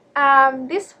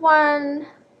 this one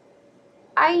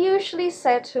I usually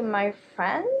say to my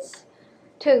friends.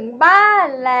 ถึงบ้าน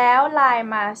แล้วไลน์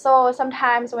มา so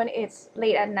sometimes when it's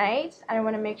late at night I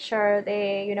want to make sure they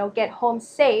get home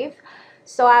safe,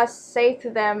 so I'll say to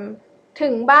them ถึ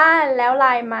งบ้านแล้วไล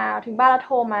น์มาถึงบ้านแล้วโ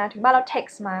ทรมาถึงบ้านแล้ว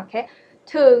text มา okay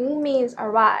ถึง means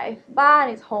arrive บ้าน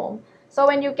is home, so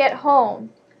when you get home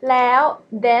แล้ว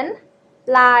then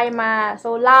ไลน์มา so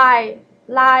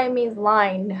line means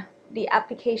line, the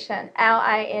application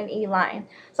line line.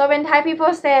 So when Thai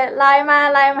people say ไลน์มา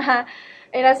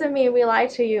it doesn't mean we lie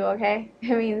to you, okay?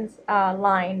 It means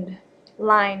line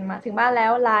มาถึงบ้านแล้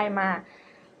วไลน์มา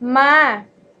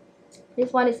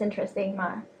This one is interesting, Ma.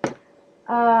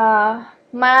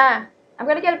 Ma, I'm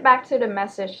gonna get back to the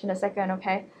message in a second,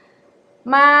 okay?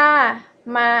 Ma,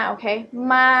 okay?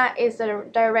 Ma is a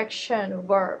direction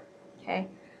verb, okay?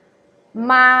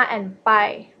 Ma and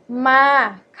pai.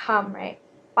 Ma, come, right?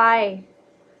 Pai,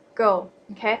 go,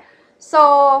 okay?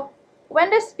 So when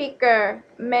the speaker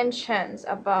mentions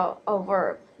about a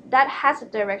verb that has a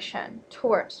direction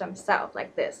towards themselves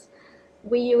like this,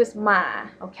 we use ma,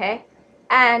 okay?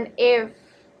 And if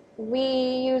we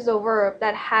use a verb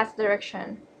that has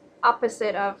direction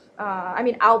opposite of,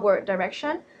 outward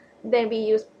direction, then we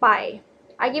use pai.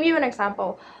 I give you an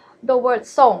example. The word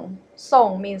song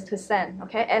means to send,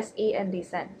 okay? S-E-N-D,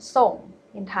 send, song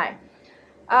in Thai.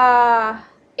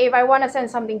 If I want to send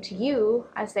something to you,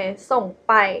 I say ส่ง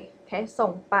ไป okay? ส่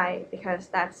งไป because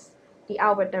that's the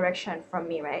outward direction from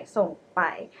me, right? ส่งไป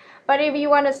But if you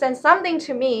want to send something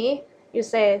to me, you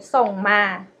say ส่งมา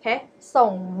okay? ส่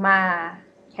งมา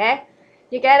okay?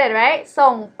 You get it, right?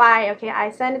 ส่งไป okay? I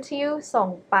send it to you ส่ง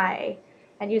ไป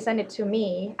and you send it to me.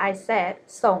 I said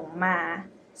ส่งมา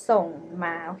ส่งม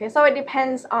า okay? So it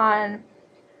depends on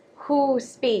who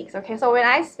speaks, okay? So when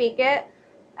I speak it,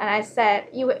 and I said,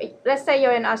 let's say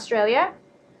you're in Australia,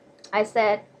 I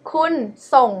said คุณ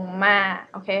ส่งมา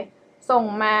okay? ส่ง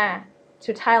มา to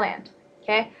Thailand,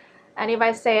 okay? And if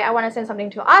I say I want to send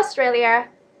something to Australia,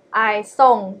 I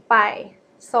ส่งไป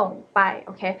ส่งไป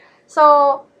okay? So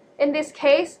in this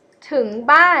case, ถึง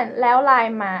บ้านแล้วไล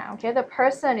น์มา okay? The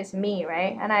person is me,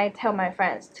 right? And I tell my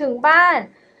friends ถึงบ้าน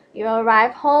you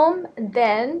arrive home,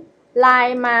 then ไล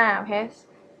น์มา okay?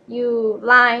 You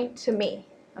lie to me,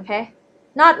 okay?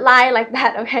 Not lie like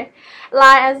that, okay?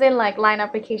 Lie as in like line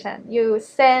application. You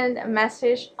send a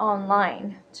message online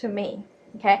to me,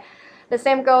 okay? The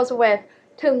same goes with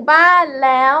ถึงบ้านแ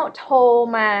ล้วโทร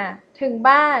มา ถึง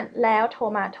บ้านแล้วโทร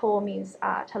มา โทร means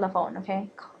telephone, okay?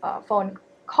 Phone,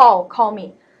 call me.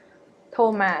 โทร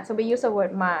มา. So we use the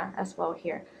word ma as well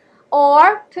here. Or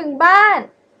ถึงบ้าน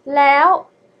แล้ว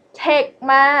text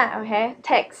มา okay?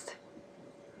 Text.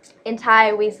 In Thai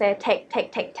we say text,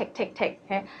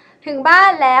 okay? ถึงบ้า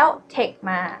นแล้วเทค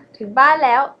มา ถึงบ้านแ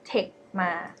ล้วเทคม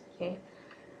า okay?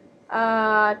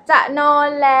 จะนอน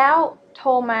แล้วโทร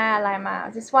มาไลน์มา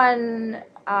This one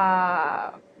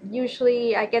usually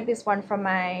I get this one from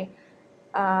my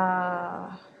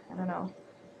I don't know,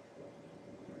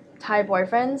 Thai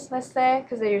boyfriends, let's say,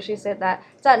 because they usually say that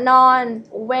จะนอน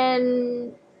when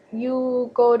you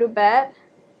go to bed,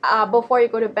 before you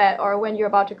go to bed or when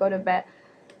you're about to go to bed,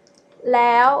 แ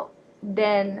ล้ว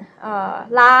then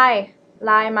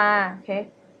lie ma, okay?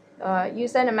 You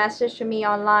send a message to me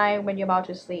online when you're about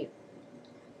to sleep.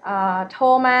 โทร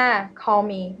มา call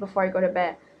me before you go to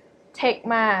bed. Text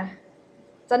มา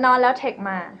จะนอนแล้ว text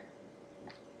มา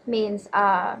means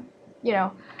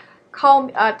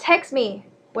text me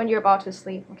when you're about to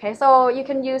sleep, okay? So you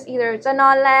can use either จะนอ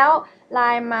นแล้ว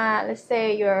lie ma. Let's say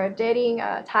you're dating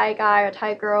a Thai guy or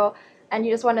Thai girl and you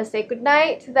just want to say good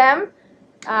night to them.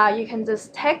 You can just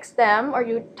text them or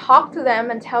you talk to them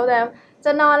and tell them จ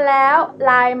ะนอนแล้วไ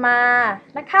ลน์มา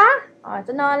นะคะจ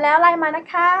ะนอนแล้วไลน์มานะ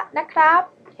คะนะครับ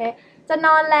okay? จะน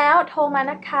อนแล้วโทรมา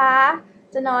นะคะ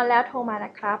จะนอนแล้วโทรมาน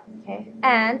ะครับ okay?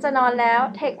 And จะนอนแล้ว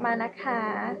เทคมานะคะ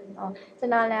จะ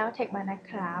นอนแล้วเทคมานะ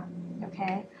ครับ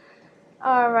okay?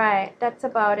 Alright, that's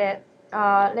about it.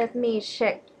 Let me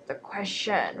check the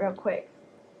question real quick.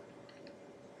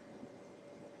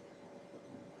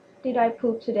 Did I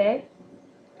poop today?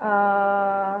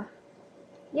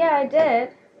 Yeah, I did.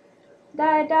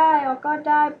 Die or got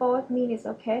die, both mean it's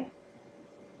okay.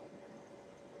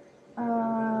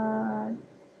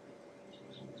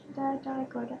 Die,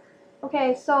 got die. Okay,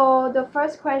 so the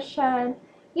first question,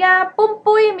 yeah, pum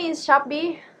pui means chubby.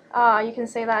 You can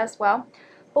say that as well.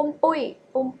 Pum pui.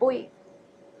 Pum pui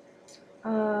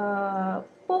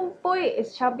is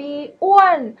chubby. อ้ว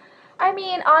น I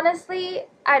mean, honestly,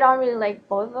 I don't really like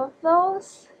both of those.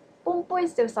 Pum pui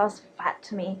still sounds fat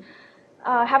to me.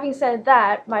 Having said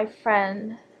that,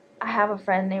 I have a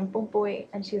friend named Pum pui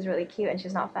and she's really cute and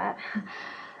she's not fat.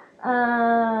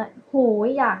 หู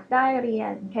อยากได้เรีย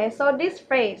น Okay, so this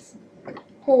phrase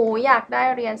หูอยากได้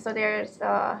เรียน so there's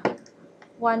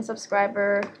one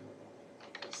subscriber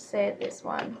said this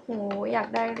one หูอยาก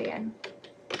ได้เรียน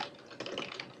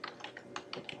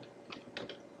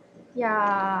อย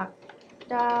าก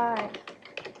ได้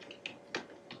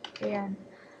เรียน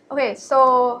Okay, so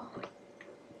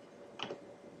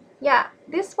yeah,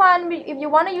 this one, if you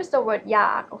want to use the word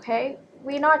yak, okay,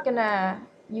 we're not gonna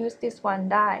use this one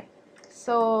die.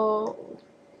 So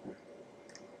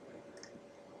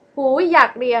หูอยา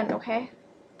กเรียน okay,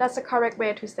 that's the correct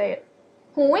way to say it.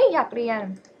 หูอยากเรียน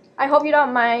I hope you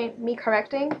don't mind me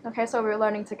correcting. Okay, so we're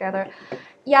learning together.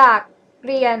 อยาก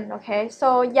เรียน Okay, so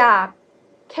อยาก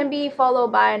can be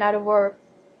followed by another verb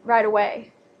right away.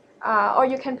 Or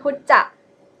you can put จะ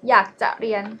อยากจะเ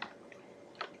รียน.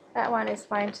 That one is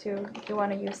fine too if you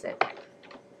want to use it.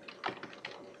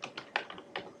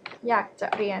 อยากจะ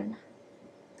เรียน.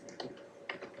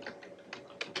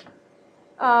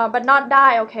 But not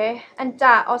die, okay? And จ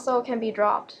ะ also can be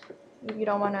dropped if you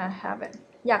don't want to have it.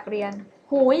 อยากเรียน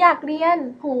หูอยากเรียน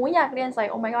หูอยากเรียน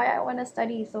like oh my god I want to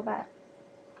study so bad.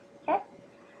 Okay?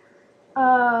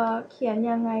 เขียน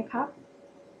ยังไงครับ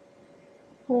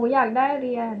หูอยากได้เ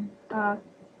รียน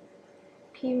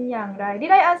พิมพ์อย่างไร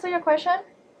Did I answer your question?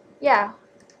 Yeah.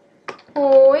 หู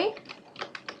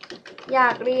อยา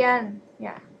กเรียน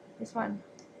Yeah, this one.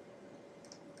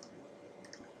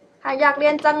 อยากเรี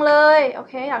ยนจังเลย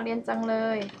Okay, อยากเรียนจังเล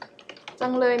ย จั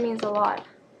งเลย means a lot.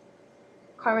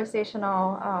 Conversational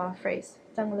phrase.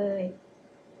 จังเลย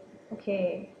Okay.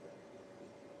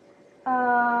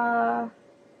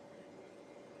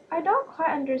 I don't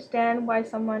quite understand why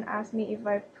someone asked me if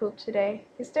I pooped today.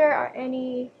 Is there any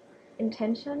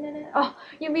intention in it? Oh,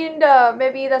 you mean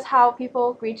maybe that's how people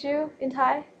greet you in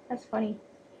Thai? That's funny.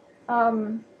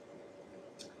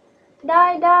 ไ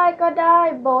ด้ก็ได้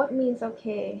both means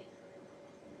okay.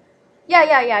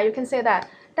 Yeah, you can say that.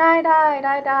 ได้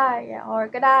yeah, or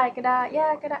ก็ได้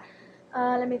yeah ก็ได้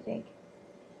let me think.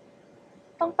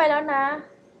 ต้องไปแล้วนะ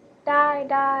ไ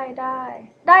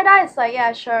ด้ is like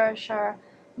yeah, sure.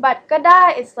 But ก็ได้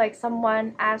is like someone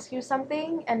asks you something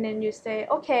and then you say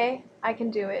okay, I can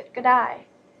do it ก็ได้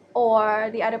or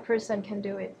the other person can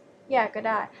do it. Yeah ก็ไ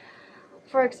ด้.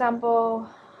 For example,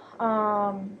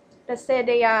 let's say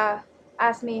they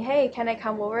ask me, hey, can I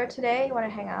come over today? You want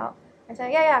to hang out? I say,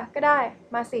 yeah, ก็ได้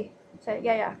มาสิ say,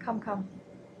 yeah, come.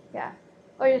 Yeah.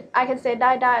 Or I can say ไ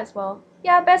ด้ as well.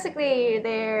 Yeah, basically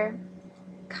they're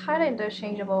kind of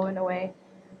interchangeable in a way.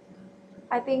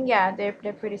 I think, yeah,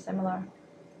 they're pretty similar.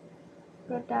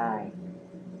 ก็ได้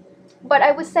But I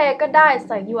would say ก็ได้ is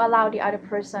like you allow the other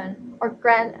person or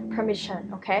grant permission,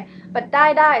 okay? But ไ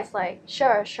ด้ is like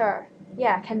sure.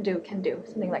 Yeah, can do,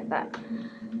 something like that.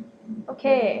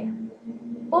 Okay.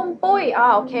 ปุ้มปุ้ย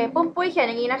โอเค ปุ้มปุ้ยเขียน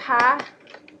อย่างนี้นะคะ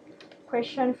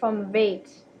Question from Wait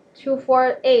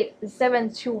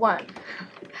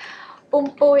 248-721 ปุ้ม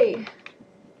ปุ้ย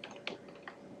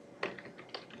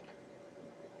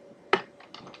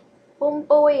ปุ้ม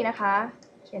ปุ้ยนะคะ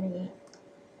เขียนอย่างนี้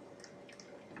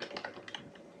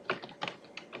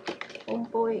ปุ้ม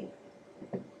ปุ้ย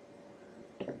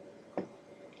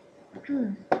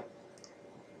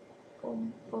ปุ้ม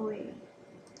ปุ้ย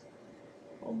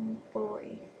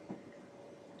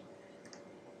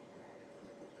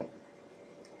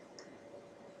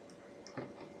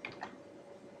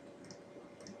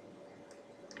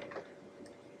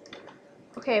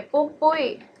Okay, ปุ้มปุ้ย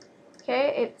Okay,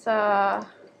 it's a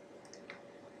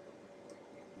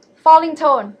falling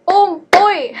tone. ปุ้ม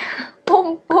ปุ้ย ปุ้ม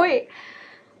ปุ้ย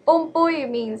ปุ้มปุ้ย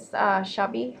means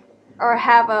chubby or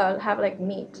have like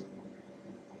meat.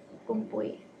 ปุ้มปุ้ย.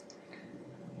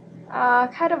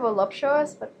 Kind of voluptuous,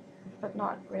 but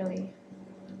not really.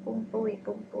 ปุ้มปุ้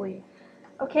ย.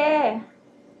 Okay.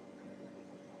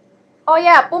 Oh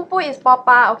yeah, ปุ้มปุ้ย is ปอป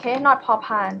า okay, not พอพ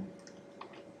าน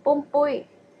ปุ้มปุ้ย.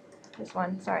 This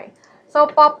one, sorry. So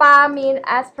ปอปา mean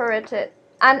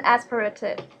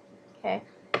unaspirated. Okay.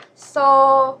 So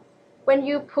when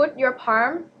you put your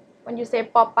palm, when you say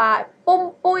ปอปา ปุ้ม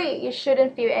ปุ้ย, you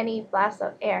shouldn't feel any blast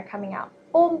of air coming out.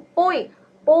 ปุ้มปุ้ย,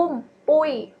 ปุ้มปุ้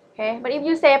ย. Okay. But if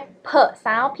you say p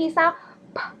sound, p sound,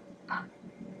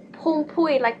 pum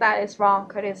pui like that is wrong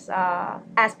because it's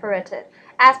aspirated.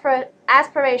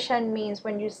 Aspiration means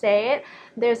when you say it,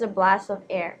 there's a blast of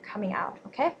air coming out.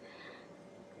 Okay.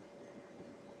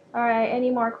 All right.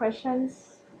 Any more questions?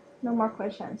 No more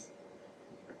questions.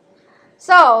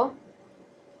 So,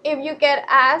 if you get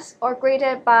asked or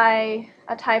greeted by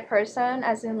a Thai person,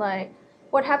 as in like,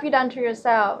 what have you done to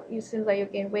yourself? You seem like you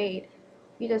gain weight.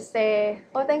 You just say,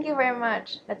 oh, thank you very much.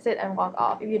 That's it, and walk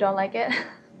off if you don't like it.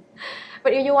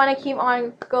 But if you want to keep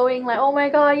on going, like, oh my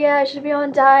god, yeah, I should be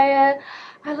on diet.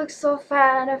 I look so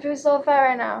fat and I feel so fat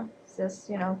right now. Just,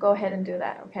 go ahead and do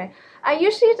that, okay? I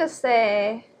usually just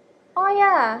say, oh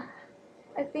yeah,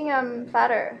 I think I'm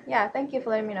fatter. Yeah, thank you for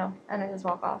letting me know. And I just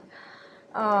walk off.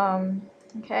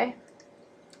 Okay.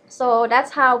 So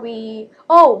that's how we...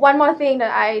 Oh, one more thing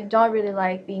that I don't really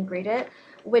like being greeted,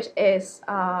 which is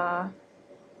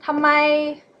ทำไม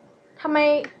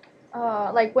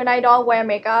like when I don't wear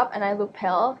makeup and I look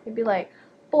pale, you'd be like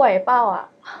ป่วยเปล่าอ่ะ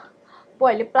ป่ว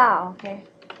ยหรือเปล่า okay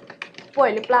ป่วย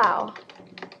หรือเปล่า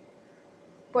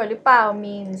ป่วยหรือเปล่า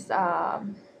means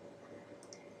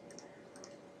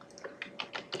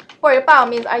ป่วยหรือเปล่า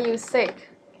means are you sick?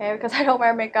 Okay, because I don't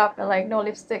wear makeup and like no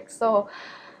lipstick, so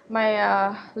my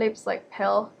lips like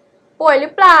pale. ป่วยหรื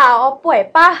อเปล่าอ๋อป่วย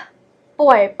ปะป่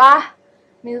วยปะ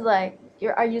means like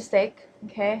are you sick?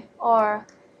 Okay, or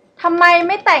ทำไมไ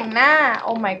ม่แต่งหน้า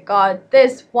Oh my god,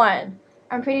 this one.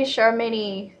 I'm pretty sure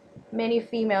many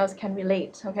females can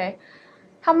relate. Okay,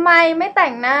 ทำไมไม่แต่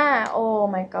งหน้า Oh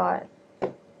my god.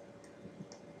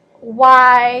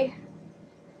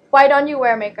 Why don't you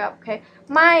wear makeup? Okay,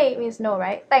 ไม่ means no,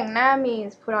 right? แต่งหน้า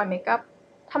means put on makeup.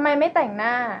 ทำไมไม่แต่งห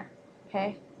น้า Okay,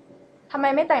 ทำไม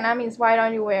ไม่แต่งหน้า means why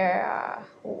don't you wear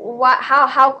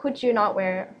how could you not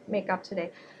wear makeup today?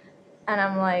 And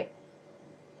I'm like,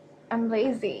 I'm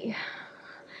lazy.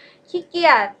 ขี้เกี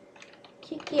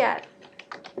ยจ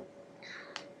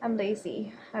I'm lazy.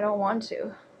 I don't want to.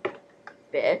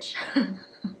 Bitch.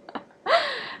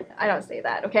 I don't say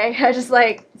that, okay? I just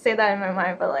like say that in my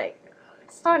mind, but like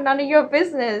it's not none of your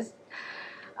business.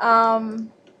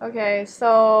 Okay,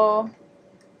 so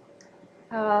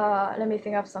let me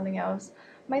think of something else.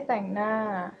 ไม่แต่งหน้า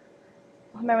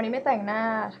ทำไมวันนี้ไม่แต่งหน้า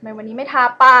ทำไมวันนี้ไม่ทา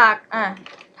ปากอ่ะ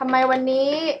ทำไมวัน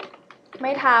นี้ไ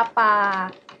ม่ทาปาก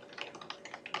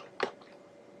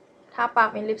ทาปาก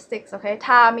mean lipsticks, okay? ท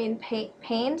า mean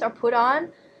paint or put on.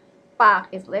 ปาก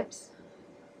is lips.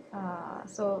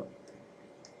 So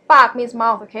ปาก means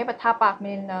mouth, okay? But ทาปาก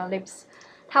mean lips.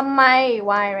 ทำไม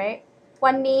why, right?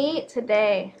 วันนี้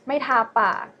today ไม่ทาป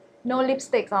าก no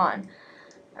lipsticks on.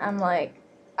 I'm like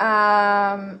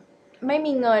ไม่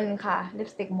มีเงินค่ะ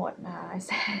lipstick หมดนะคะ I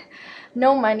said no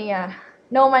money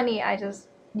no money. I just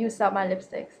use up my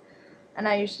lipsticks and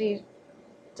I usually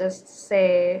just say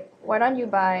why don't you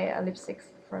buy a lipstick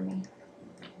for me.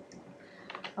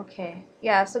 Okay,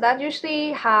 yeah, so that's usually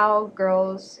how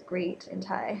girls greet in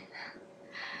Thai.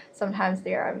 Sometimes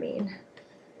they are mean.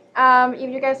 If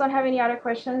you guys don't have any other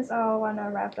questions, I'll wanna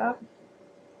wrap up.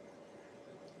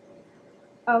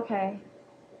 Okay.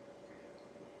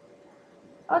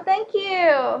 Oh, thank you.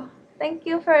 Thank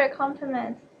you for the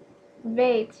compliment.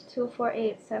 Wait,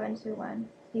 248721.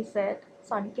 He said,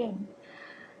 "Son King."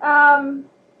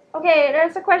 Okay,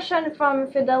 there's a question from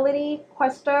Fidelity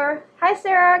Quester. Hi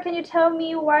Sarah, can you tell me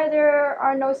why there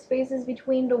are no spaces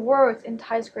between the words in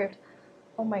Thai script?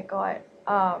 Oh my god.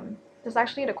 That's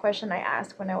actually the question I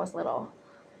asked when I was little.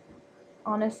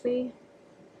 Honestly,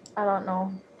 I don't know.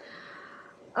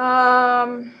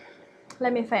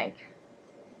 Let me think.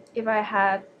 If I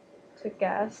had to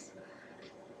guess,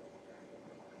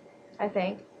 I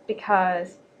think because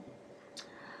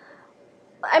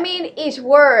I mean each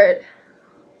word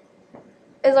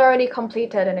is already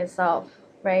completed in itself,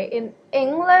 right? In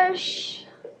English,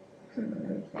 let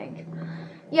me think.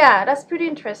 Yeah, that's pretty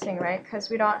interesting, right? Because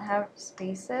we don't have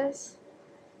spaces.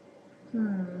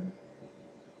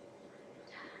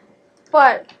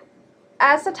 But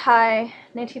as a Thai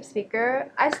native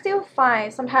speaker, I still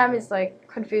find sometimes it's like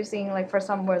confusing, like for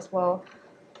some words. Well,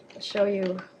 I'll show you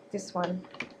this one.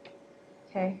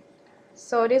 Okay,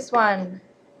 so this one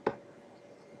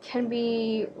can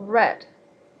be read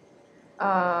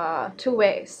two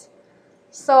ways.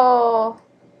 So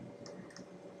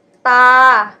ตา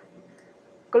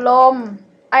กลม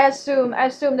I assume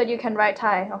that you can write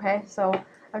Thai. Okay, so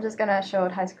I'm just gonna show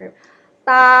Thai script.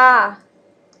 ตา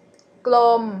กล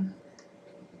ม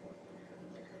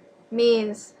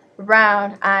means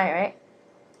round eye, right?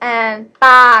 And ต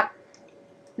าก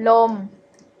ลม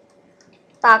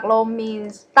ตากลม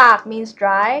means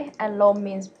dry and ลม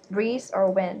means breeze or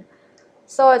wind.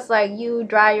 So it's like you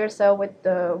dry yourself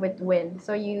with wind.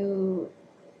 So you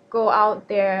go out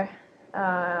there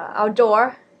outdoor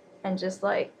and just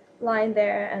like lie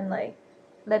there and like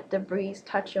let the breeze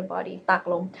touch your body. ตาก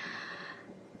ลม.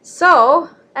 So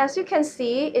as you can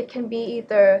see, it can be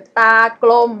either ตาก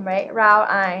ลม, right, round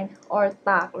eye, or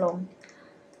ตากลม.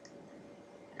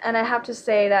 And I have to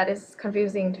say that it's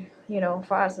confusing,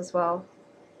 for us as well.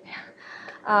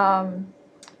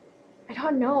 I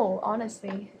don't know,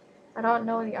 honestly. I don't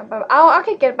know, but I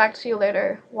can get back to you later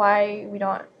why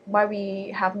we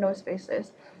have no spaces.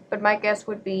 But my guess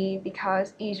would be because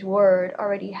each word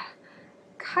already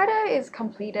kinda is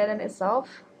completed in itself.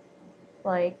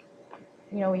 Like,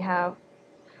 we have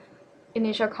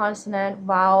initial consonant,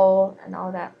 vowel, and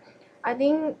all that. I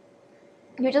think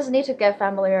you just need to get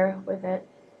familiar with it.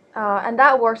 And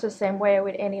that works the same way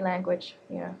with any language,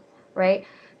 right?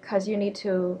 Because you need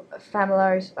to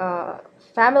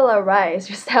familiarize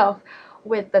yourself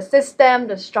with the system,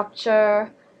 the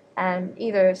structure, and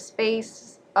either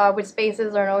with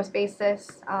spaces or no spaces.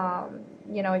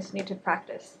 You just need to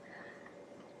practice.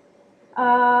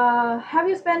 Have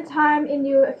you spent time in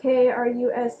UK or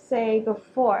USA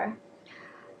before?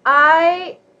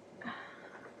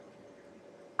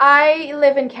 I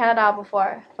lived in Canada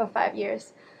before for 5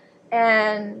 years,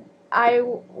 and I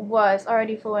was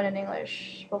already fluent in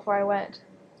English before I went.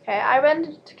 Okay, I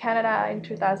went to Canada in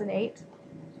 2008,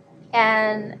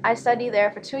 and I studied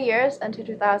there for 2 years until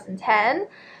 2010.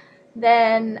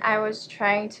 Then I was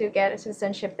trying to get a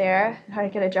citizenship there, trying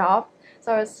to get a job.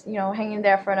 So I was, hanging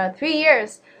there for another 3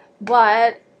 years,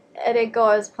 but it didn't go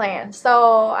as planned.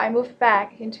 So I moved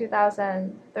back in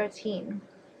 2013,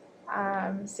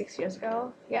 6 years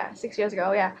ago. Yeah, 6 years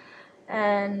ago, yeah.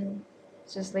 And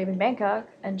just live in Bangkok,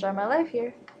 enjoy my life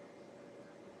here.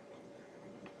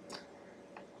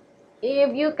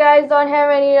 If you guys don't have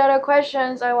any other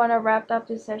questions, I want to wrap up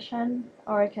this session,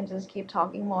 or I can just keep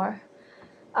talking more.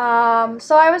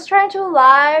 So I was trying to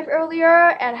live earlier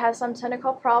and had some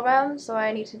technical problems, so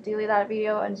I need to delete that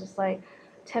video, and just like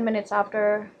 10 minutes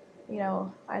after,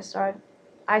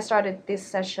 I started this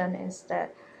session instead.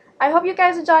 I hope you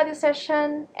guys enjoyed this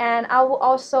session, and I will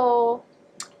also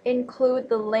include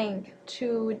the link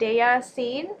to Deya's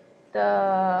scene, the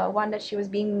one that she was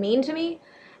being mean to me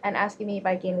and asking me if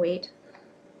I gain weight.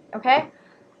 Okay,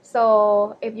 so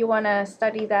if you want to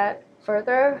study that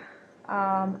further,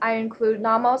 I include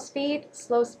normal speed,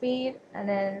 slow speed, and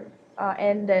then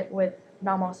end it with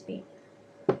normal speed.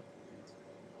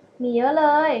 มีเยอะเล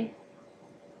ย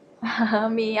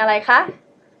มีอะไรคะ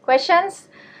questions?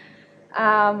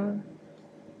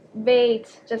 Wait,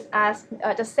 just ask,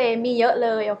 just say มีเยอะเล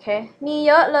ย okay? มีเ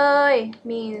ยอะเลย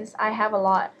means I have a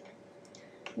lot.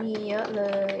 มีเยอะเล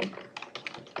ย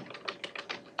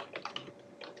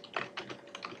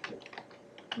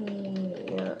มี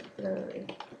เยอะเลย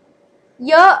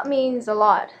เยอะ means a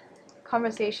lot.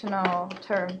 Conversational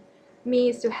term.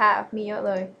 Means to have มีเยอะเ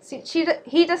ลย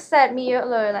he just said มีเยอะ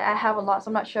เลย like I have a lot, so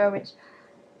I'm not sure which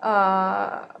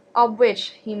of which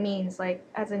he means, like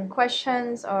as in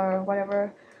questions or whatever.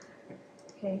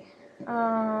 Okay,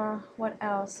 what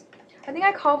else? I think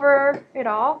I cover it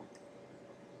all.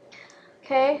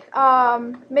 Okay,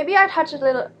 maybe I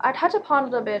touch upon a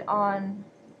little bit on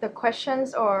the questions,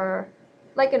 or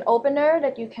like an opener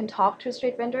that you can talk to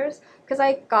street vendors, because I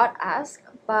got asked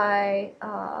by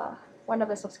one of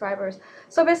the subscribers.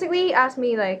 So basically he asked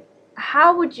me like, how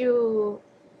would you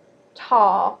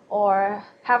talk or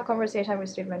have a conversation with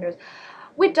street vendors?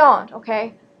 We don't,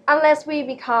 okay, unless we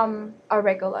become a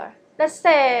regular. Let's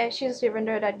say she's a street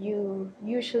vendor that you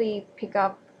usually pick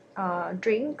up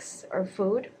drinks or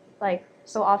food like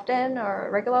so often or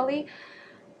regularly.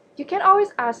 You can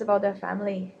always ask about their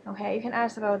family, okay? You can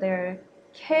ask about their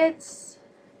kids,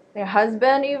 their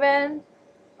husband even,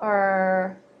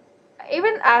 or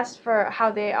even ask for how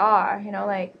they are,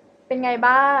 like เป็นไง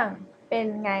บ้าง เป็น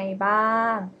ไงบ้า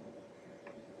ง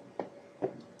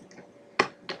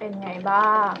เป็นไงบ้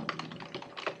าง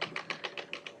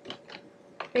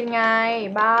เป็นไง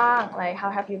บ้าง like how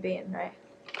have you been, right?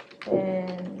 เป็น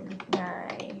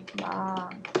ไงบ้าง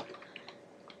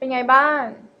เป็นไงบ้าง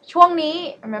ช่วงนี้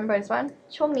remember this one?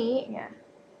 ช่วงนี้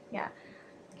yeah,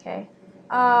 okay.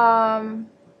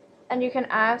 And you can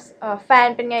ask แฟน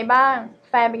เป็นไงบ้าง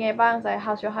แฟนเป็นไงบ้าง like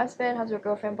how's your husband, how's your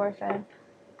girlfriend, boyfriend,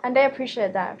 and they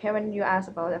appreciate that, okay, when you ask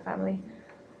about their family.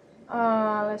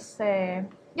 Let's say,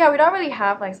 yeah, we don't really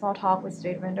have like small talk with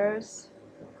street vendors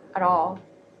at all,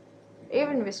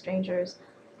 even with strangers.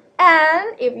 And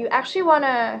if you actually want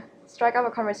to strike up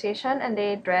a conversation and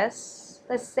they dress,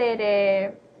 let's say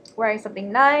they're wearing something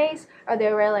nice, or they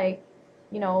wear like,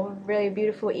 really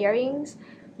beautiful earrings,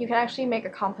 you can actually make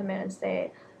a compliment and say,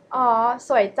 อ๋อส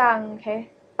วยจัง okay,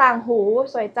 ต่างหู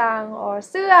สวยจัง or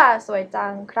เสื้อสวยจั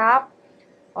งครับ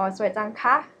or สวยจังค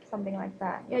ะ something like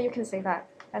that. Yeah, you can say that.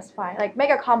 That's fine. Like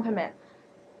make a compliment,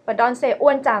 but don't say อ้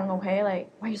วนจัง, okay, like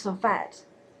why are you so fat?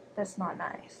 That's not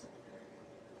nice.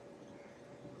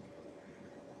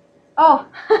 Oh,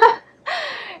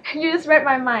 you just read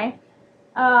my mind.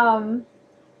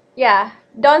 Yeah,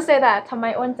 don't say that ทำไม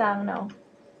อ้วนจัง no,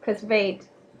 because wait,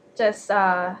 just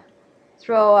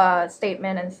throw a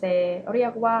statement and say เรีย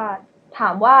กว่าถา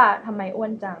มว่าทำไมอ้ว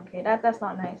นจัง okay, that's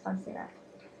not nice, don't say that.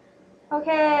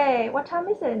 Okay, what time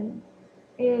is it?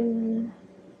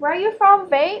 Where are you from,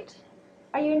 Wait?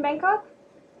 Are you in Bangkok?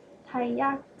 ไทยย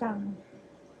ากจัง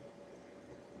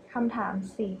คำถาม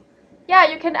สิ Yeah,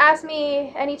 you can ask me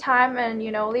anytime and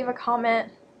leave a comment,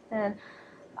 and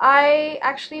I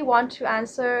actually want to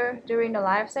answer during the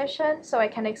live session, so I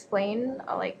can explain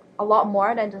like a lot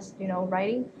more than just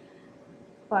writing,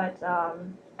 but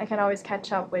I can always catch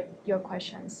up with your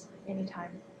questions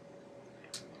anytime.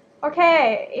 Okay,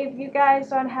 if you guys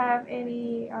don't have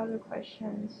any other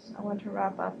questions, I want to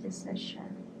wrap up this session.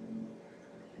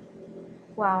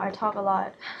 Wow, I talk a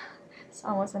lot. It's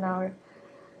almost an hour.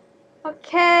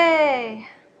 Okay,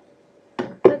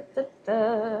 let's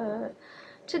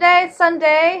Today is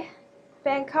Sunday.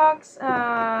 Bangkok's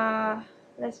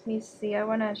let me see. I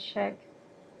wanna check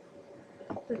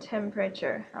the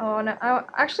temperature.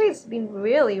 Actually, it's been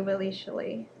really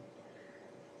chilly.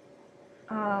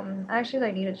 Actually,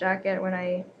 I need a jacket when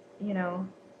I,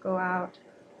 go out,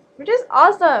 which is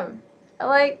awesome. I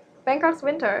like Bangkok's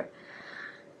winter.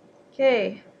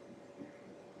 Okay.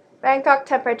 Bangkok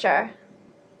temperature.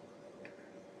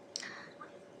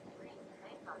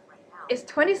 It's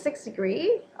 26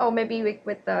 degrees. Oh, maybe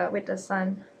with the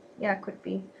sun. Yeah, could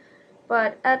be.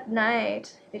 But at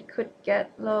night it could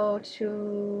get low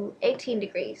to 18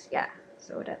 degrees. Yeah,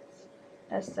 so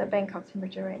that's the Bangkok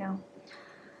temperature right now.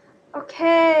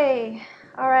 Okay,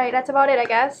 alright, that's about it, I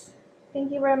guess.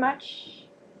 Thank you very much.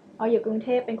 อยู่กรุงเท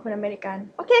พเป็นคนอเมริกัน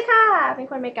โอเคค่ะเป็น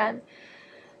คนอเมริกัน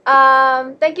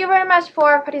Thank you very much for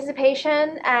participation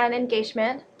and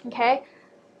engagement. Okay,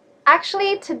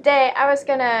 actually today I was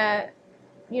gonna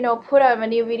put up a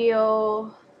new video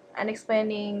and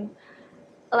explaining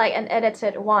like an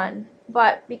edited one,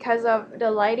 but because of the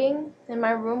lighting in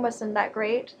my room wasn't that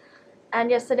great, and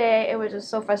yesterday it was just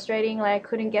so frustrating, like I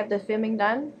couldn't get the filming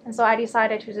done, and so I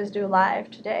decided to just do live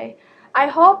today. I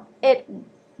hope it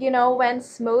went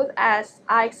smooth as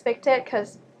I expected,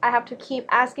 because I have to keep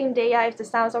asking Deya if the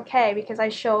sound's okay, because I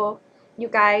show you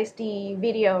guys the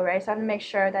video, right? So I have to make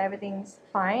sure that everything's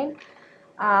fine.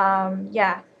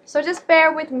 Yeah, so just bear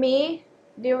with me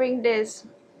during this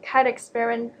kind of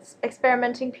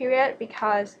experimenting period,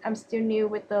 because I'm still new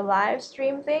with the live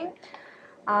stream thing.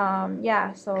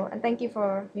 Yeah, so and thank you for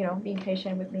being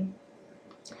patient with me.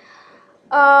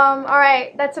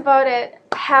 Alright, that's about it.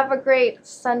 Have a great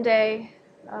Sunday.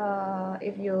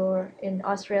 If you're in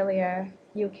Australia,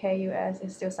 UK, US,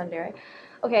 it's still Sunday, right?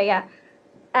 Okay, yeah.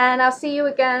 And I'll see you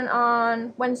again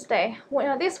on Wednesday.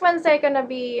 This Wednesday gonna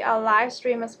be a live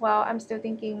stream as well. I'm still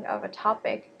thinking of a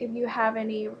topic. If you have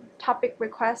any topic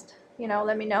request,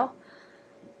 let me know.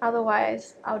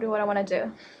 Otherwise, I'll do what I want to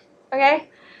do. Okay?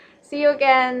 See you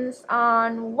again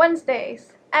on Wednesdays.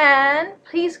 And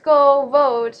please go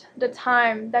vote the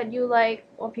time that you like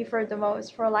or prefer the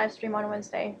most for a live stream on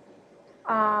Wednesday.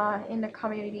 In the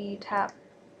community tab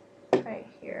right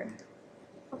here.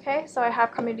 Okay, so I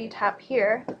have community tab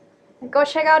here. And go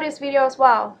check out this video as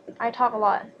well. I talk a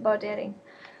lot about dating.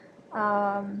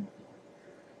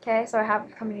 Okay, so I have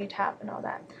community tab and all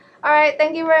that. Alright,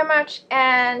 thank you very much,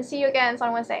 and see you again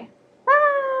on Wednesday.